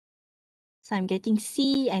 So I'm getting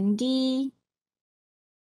C and D.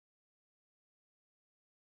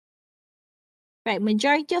 Right,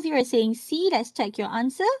 majority of you are saying C. Let's check your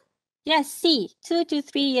answer. Yes, C, 2 to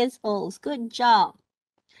 3 years old. Good job.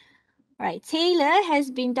 Right, Taylor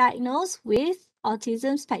has been diagnosed with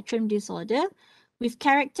autism spectrum disorder with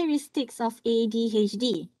characteristics of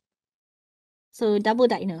ADHD. So double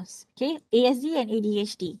diagnosed, okay? ASD and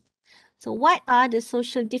ADHD. So what are the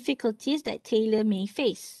social difficulties that Taylor may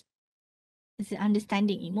face? Is it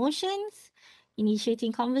understanding emotions,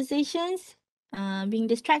 initiating conversations, being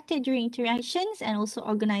distracted during interactions, and also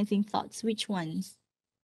organizing thoughts? Which ones?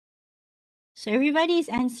 So everybody is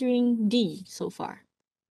answering D so far.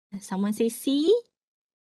 Someone say C?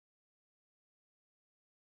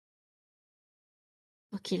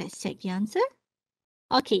 Okay, let's check the answer.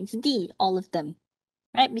 Okay, it's D, all of them.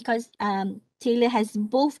 Right, because Taylor has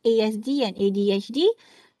both ASD and ADHD.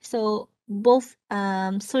 So both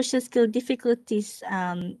social skill difficulties,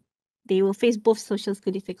 they will face both social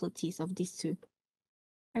skill difficulties of these two.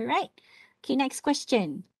 All right. Okay, next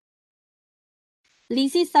question.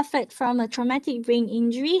 Lizzie suffered from a traumatic brain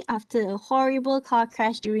injury after a horrible car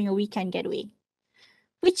crash during a weekend getaway.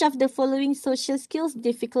 Which of the following social skills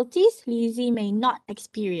difficulties Lizzie may not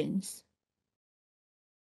experience?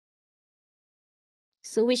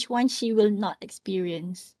 So which one she will not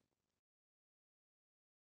experience?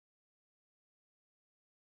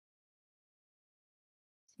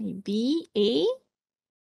 B, A,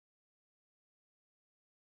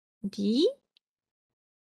 D.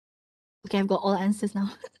 Okay, I've got all answers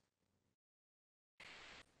now.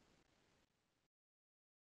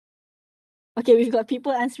 Okay, we've got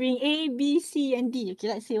people answering A, B, C, and D. Okay,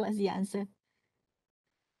 let's see what's the answer.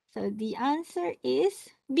 So the answer is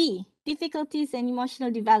B, difficulties and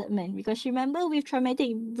emotional development. Because remember, with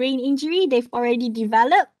traumatic brain injury, they've already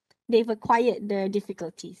developed, they've acquired the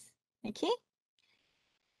difficulties. Okay?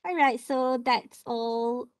 All right, so that's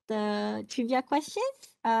all the trivia questions.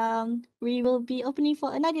 We will be opening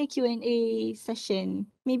for another Q&A session.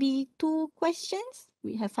 Maybe 2 questions.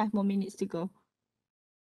 We have 5 more minutes to go.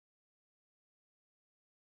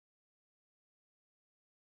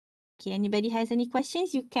 Okay, anybody has any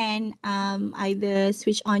questions, you can either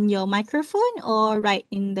switch on your microphone or write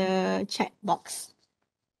in the chat box.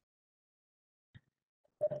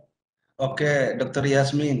 Okay, Dr.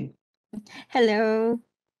 Yasmin. Hello.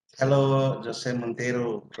 Hello, Jose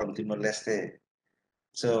Montero from Timor-Leste.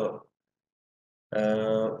 So,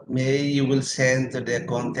 may you will send the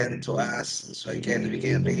content to us so we can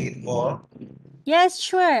read more. Yes,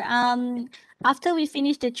 sure. After we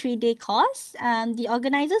finish the 3-day course, the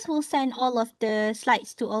organizers will send all of the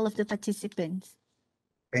slides to all of the participants.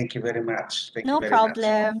 Thank you very much. Thank No you very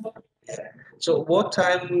problem. much. So what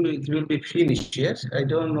time it will be finished? Yes, I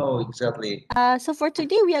don't know exactly. So for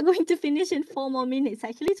today, we are going to finish in 4 more minutes.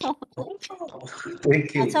 Actually, 12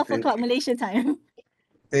 Thank you. 12 o'clock Malaysia time.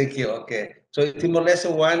 Thank you. Okay. So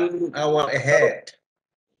Timor-Leste 1 hour ahead.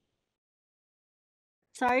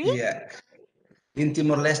 Sorry? Yeah. In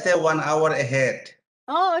Timor-Leste 1 hour ahead.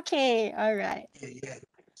 Oh, okay. All right. Yeah.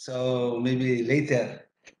 So maybe later,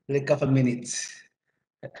 in a couple minutes.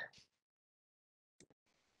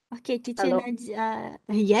 Okay, teacher Hello.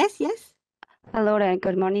 yes, yes. Hello and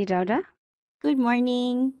good morning, Dada. Good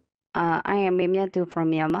morning. I am Mimyatu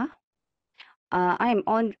from Myanmar. I am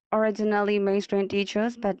originally mainstream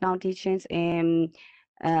teachers, but now teaching in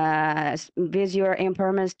visual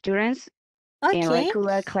impairment students in Okay.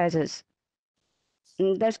 regular classes.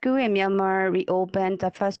 The school in Myanmar reopened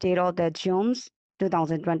the first day of the June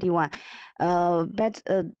 2021, but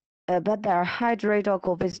the high rate of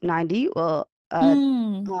COVID-19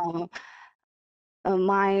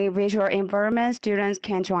 my visual environment students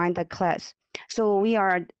can join the class. So we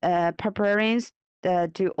are preparing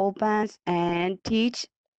to open and teach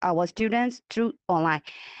our students through online.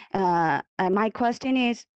 And my question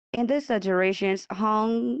is, in this situations,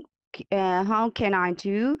 how can I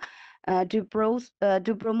do to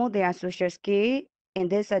promote their social skill in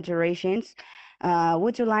these situations?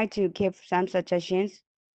 Would you like to give some suggestions?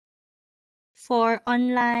 For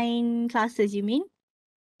online classes, you mean?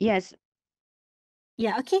 Yes.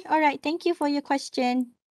 Yeah, okay. All right. Thank you for your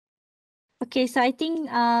question. Okay, so I think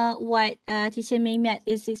what teacher Maymat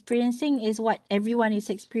is experiencing is what everyone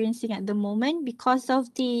is experiencing at the moment because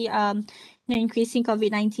of the increasing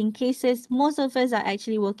COVID-19 cases. Most of us are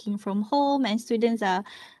actually working from home, and students are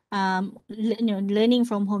learning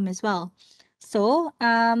from home as well. So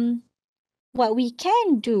what we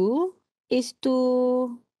can do is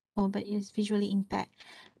to but it's visually impaired.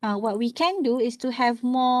 What we can do is to have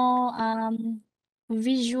more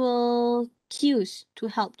visual cues to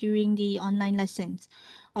help during the online lessons.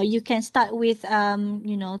 Or you can start with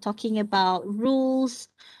talking about rules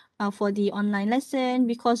for the online lesson,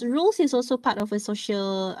 because rules is also part of a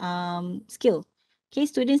social skill. Okay,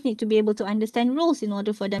 students need to be able to understand rules in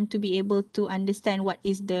order for them to be able to understand what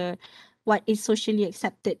is socially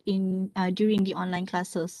accepted in during the online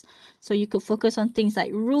classes. So you could focus on things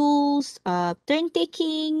like rules, turn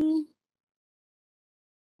taking.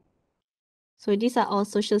 So these are all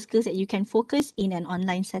social skills that you can focus in an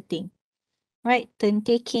online setting, right? Turn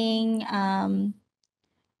taking.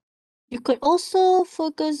 You could also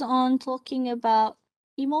focus on talking about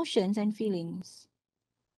emotions and feelings.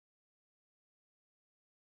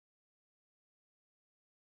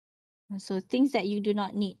 So things that you do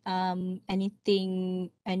not need any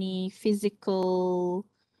physical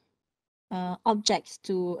objects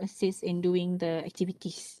to assist in doing the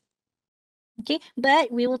activities. Okay,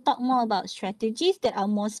 but we will talk more about strategies that are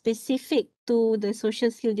more specific to the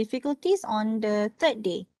social skill difficulties on the third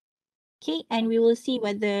day. Okay, and we will see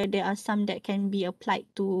whether there are some that can be applied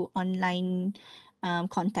to online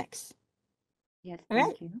context. Yes, All right.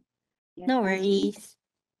 thank you. Yes, No thank you. worries.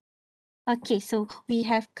 Okay, so we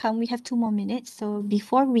have 2 more minutes. So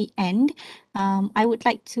before we end, I would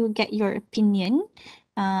like to get your opinion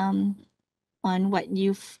on what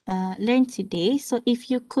you've learned today. So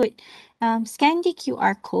if you could scan the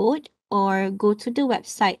QR code or go to the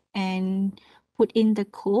website and put in the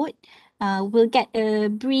code, we'll get a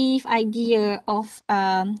brief idea of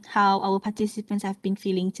how our participants have been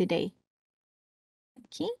feeling today.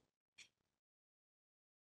 Okay.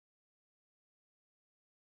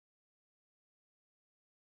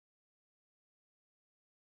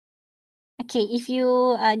 Okay, if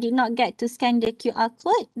you did not get to scan the QR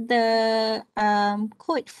code, the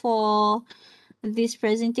code for this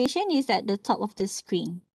presentation is at the top of the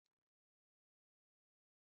screen.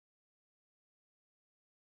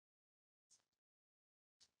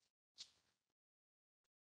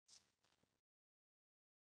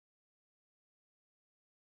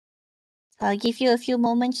 I'll give you a few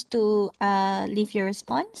moments to leave your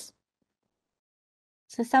response.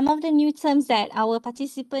 So some of the new terms that our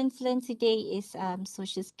participants learned today is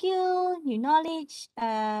social skill, new knowledge,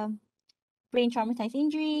 brain traumatized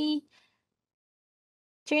injury,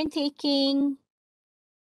 turn taking,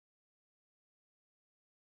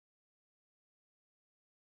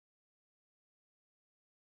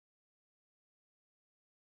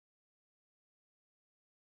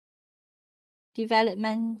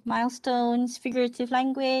 development milestones, figurative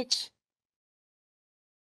language.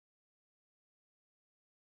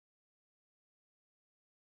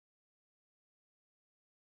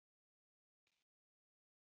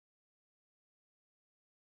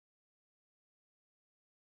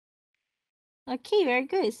 Okay, very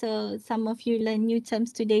good. So some of you learn new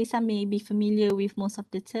terms today. Some may be familiar with most of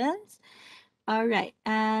the terms. All right.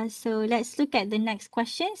 So let's look at the next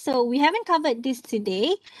question. So we haven't covered this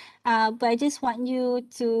today, but I just want you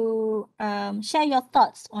to share your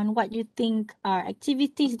thoughts on what you think are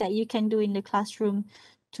activities that you can do in the classroom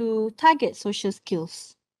to target social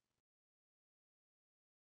skills.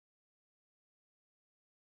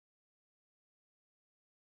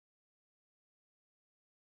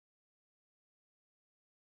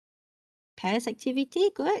 Pairs activity,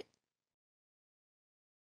 good.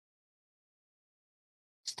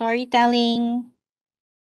 Storytelling.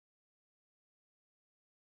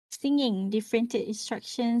 Singing, different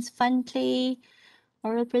instructions, fun play,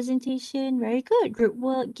 oral presentation, very good. Group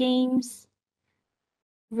work, games,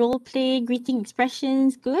 role play, greeting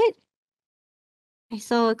expressions, good. I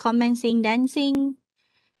saw a comment saying dancing,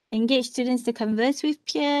 engage students to converse with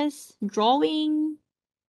peers, drawing,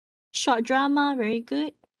 short drama, very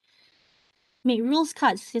good. Make rules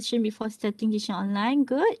cards session before starting teaching online,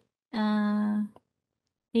 good.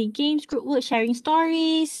 Play games, group work, sharing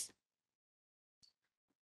stories.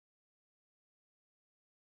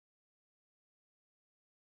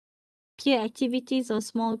 Peer activities or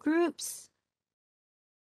small groups,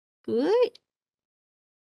 good.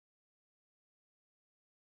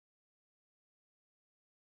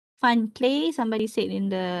 Fun play, somebody said in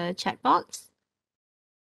the chat box.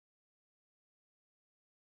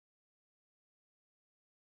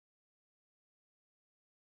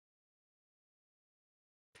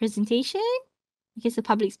 Presentation. Okay, so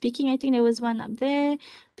public speaking, I think there was one up there.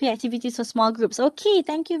 Peer activities for small groups. Okay,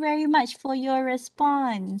 thank you very much for your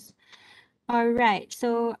response. All right,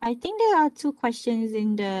 so I think there are 2 questions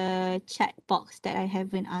in the chat box that I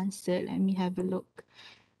haven't answered. Let me have a look.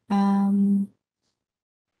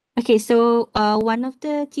 Okay, so one of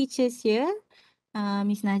the teachers here,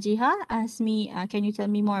 Miss Najiha, asked me, can you tell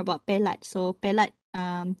me more about pelat? So pelat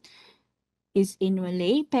is in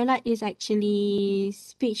Malay. Pelat is actually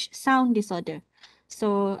speech sound disorder.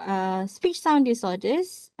 So speech sound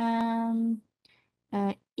disorders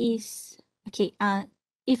is okay.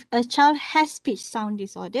 If a child has speech sound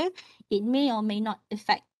disorder, it may or may not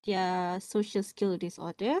affect their social skill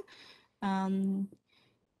disorder.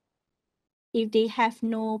 If they have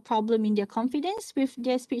no problem in their confidence with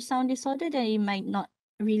their speech sound disorder, then it might not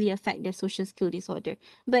really affect their social skill disorder.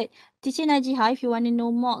 But Teacher Najiha, if you want to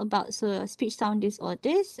know more about speech sound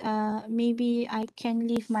disorders, maybe I can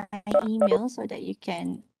leave my email so that you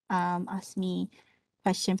can ask me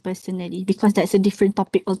question personally, because that's a different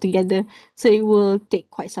topic altogether. So it will take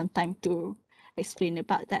quite some time to explain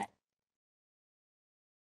about that.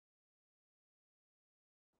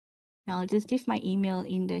 I'll just leave my email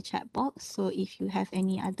in the chat box. So if you have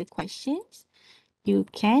any other questions, you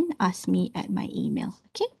can ask me at my email.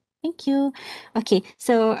 Okay, thank you. Okay,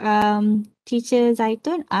 so teacher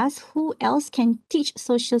Zaitun asked, who else can teach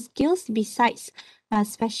social skills besides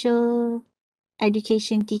special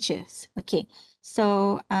education teachers? Okay,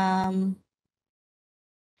 so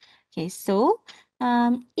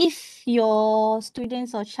if your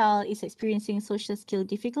students or child is experiencing social skill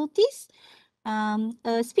difficulties,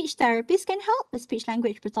 a speech therapist can help, a speech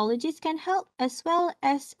language pathologist can help, as well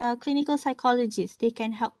as a clinical psychologist. They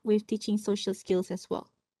can help with teaching social skills as well.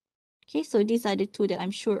 Okay, so these are the two that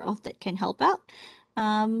I'm sure of that can help out.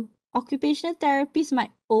 Occupational therapists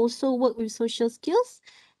might also work with social skills,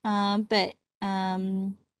 but I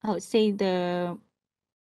would say the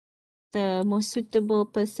most suitable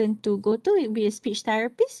person to go to would be a speech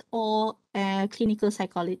therapist or a clinical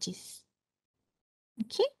psychologist.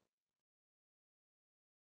 Okay.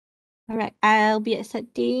 All right, I'll be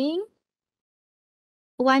accepting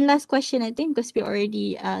one last question, I think, because we're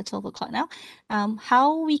already 12 o'clock now.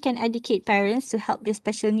 How we can educate parents to help their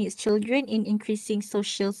special needs children in increasing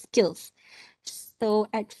social skills. So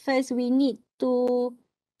at first, we need to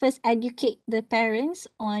first educate the parents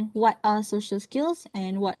on what are social skills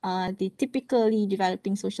and what are the typically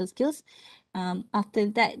developing social skills. After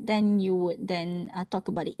that, then you would then talk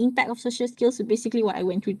about the impact of social skills. So basically what I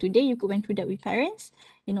went through today, you could went through that with parents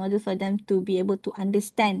in order for them to be able to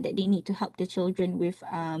understand that they need to help their children with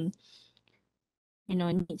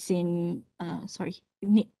needs in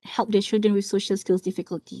help their children with social skills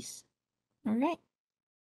difficulties. All right.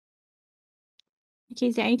 Okay,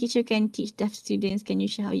 is there any teacher can teach deaf students? Can you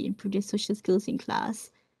share how you improve their social skills in class?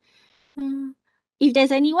 If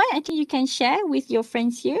there's anyone, I think you can share with your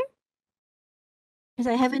friends here. Because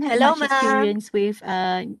I haven't had Hello, much ma'am. experience with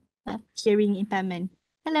hearing impairment.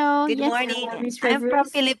 Hello. Good Yes, morning. Miss I'm from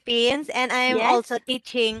Rivers. Philippines and I'm Yes. also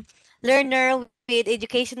teaching learner with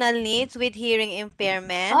educational needs with hearing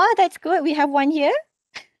impairment. Oh, that's good. We have one here.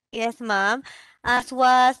 Yes, ma'am. As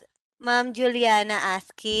was Ma'am Juliana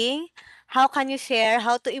asking, how can you share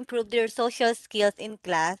how to improve their social skills in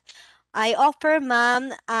class? I offer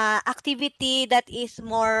ma'am activity that is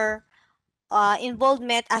more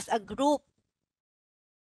involvement as a group,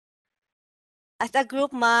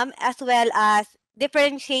 ma'am, as well as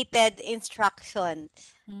differentiated instruction.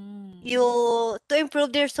 To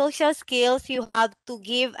improve their social skills, you have to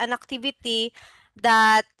give an activity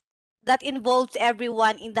that involves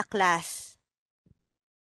everyone in the class.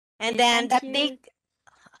 And Okay, then thank you.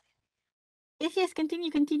 Yes,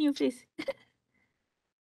 continue, please.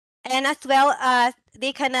 And as well as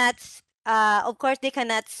they cannot, of course, they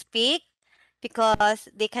cannot speak because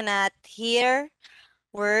they cannot hear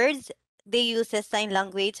words. They use a sign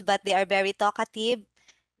language, but they are very talkative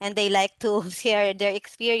and they like to share their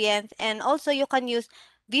experience. And also you can use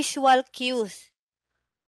visual cues.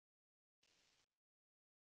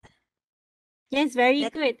 Yes, very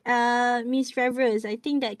good. Miss Rivers, I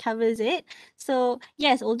think that covers it. So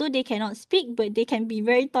yes, although they cannot speak, but they can be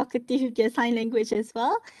very talkative with their sign language as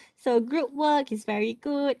well. So group work is very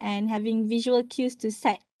good, and having visual cues to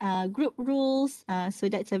set group rules. So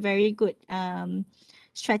that's a very good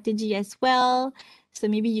strategy as well. So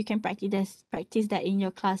maybe you can practice that in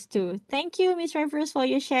your class too. Thank you, Miss Rivers, for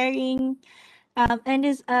your sharing. And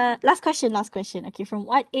this last question. Okay, from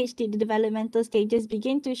what age did the developmental stages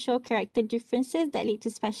begin to show character differences that lead to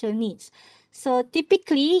special needs? So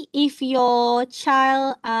typically, if your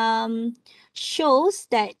child shows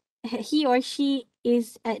that he or she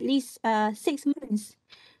is at least 6 months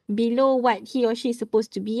below what he or she is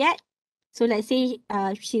supposed to be at. So let's say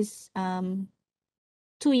she's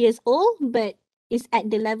 2 years old, but is at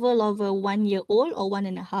the level of a 1 year old or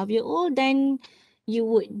 1.5 year old, then you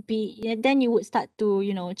would start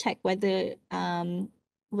to check whether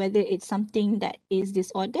it's something that is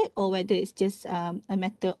disordered or whether it's just a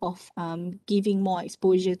matter of giving more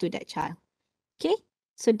exposure to that child. Okay,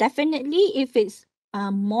 so definitely if it's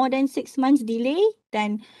more than 6 months delay,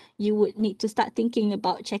 then you would need to start thinking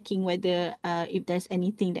about checking whether if there's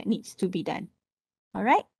anything that needs to be done. All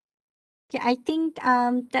right. Okay, I think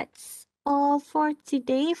that's all for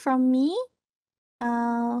today from me.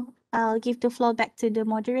 I'll give the floor back to the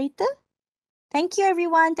moderator. Thank you,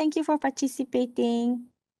 everyone. Thank you for participating.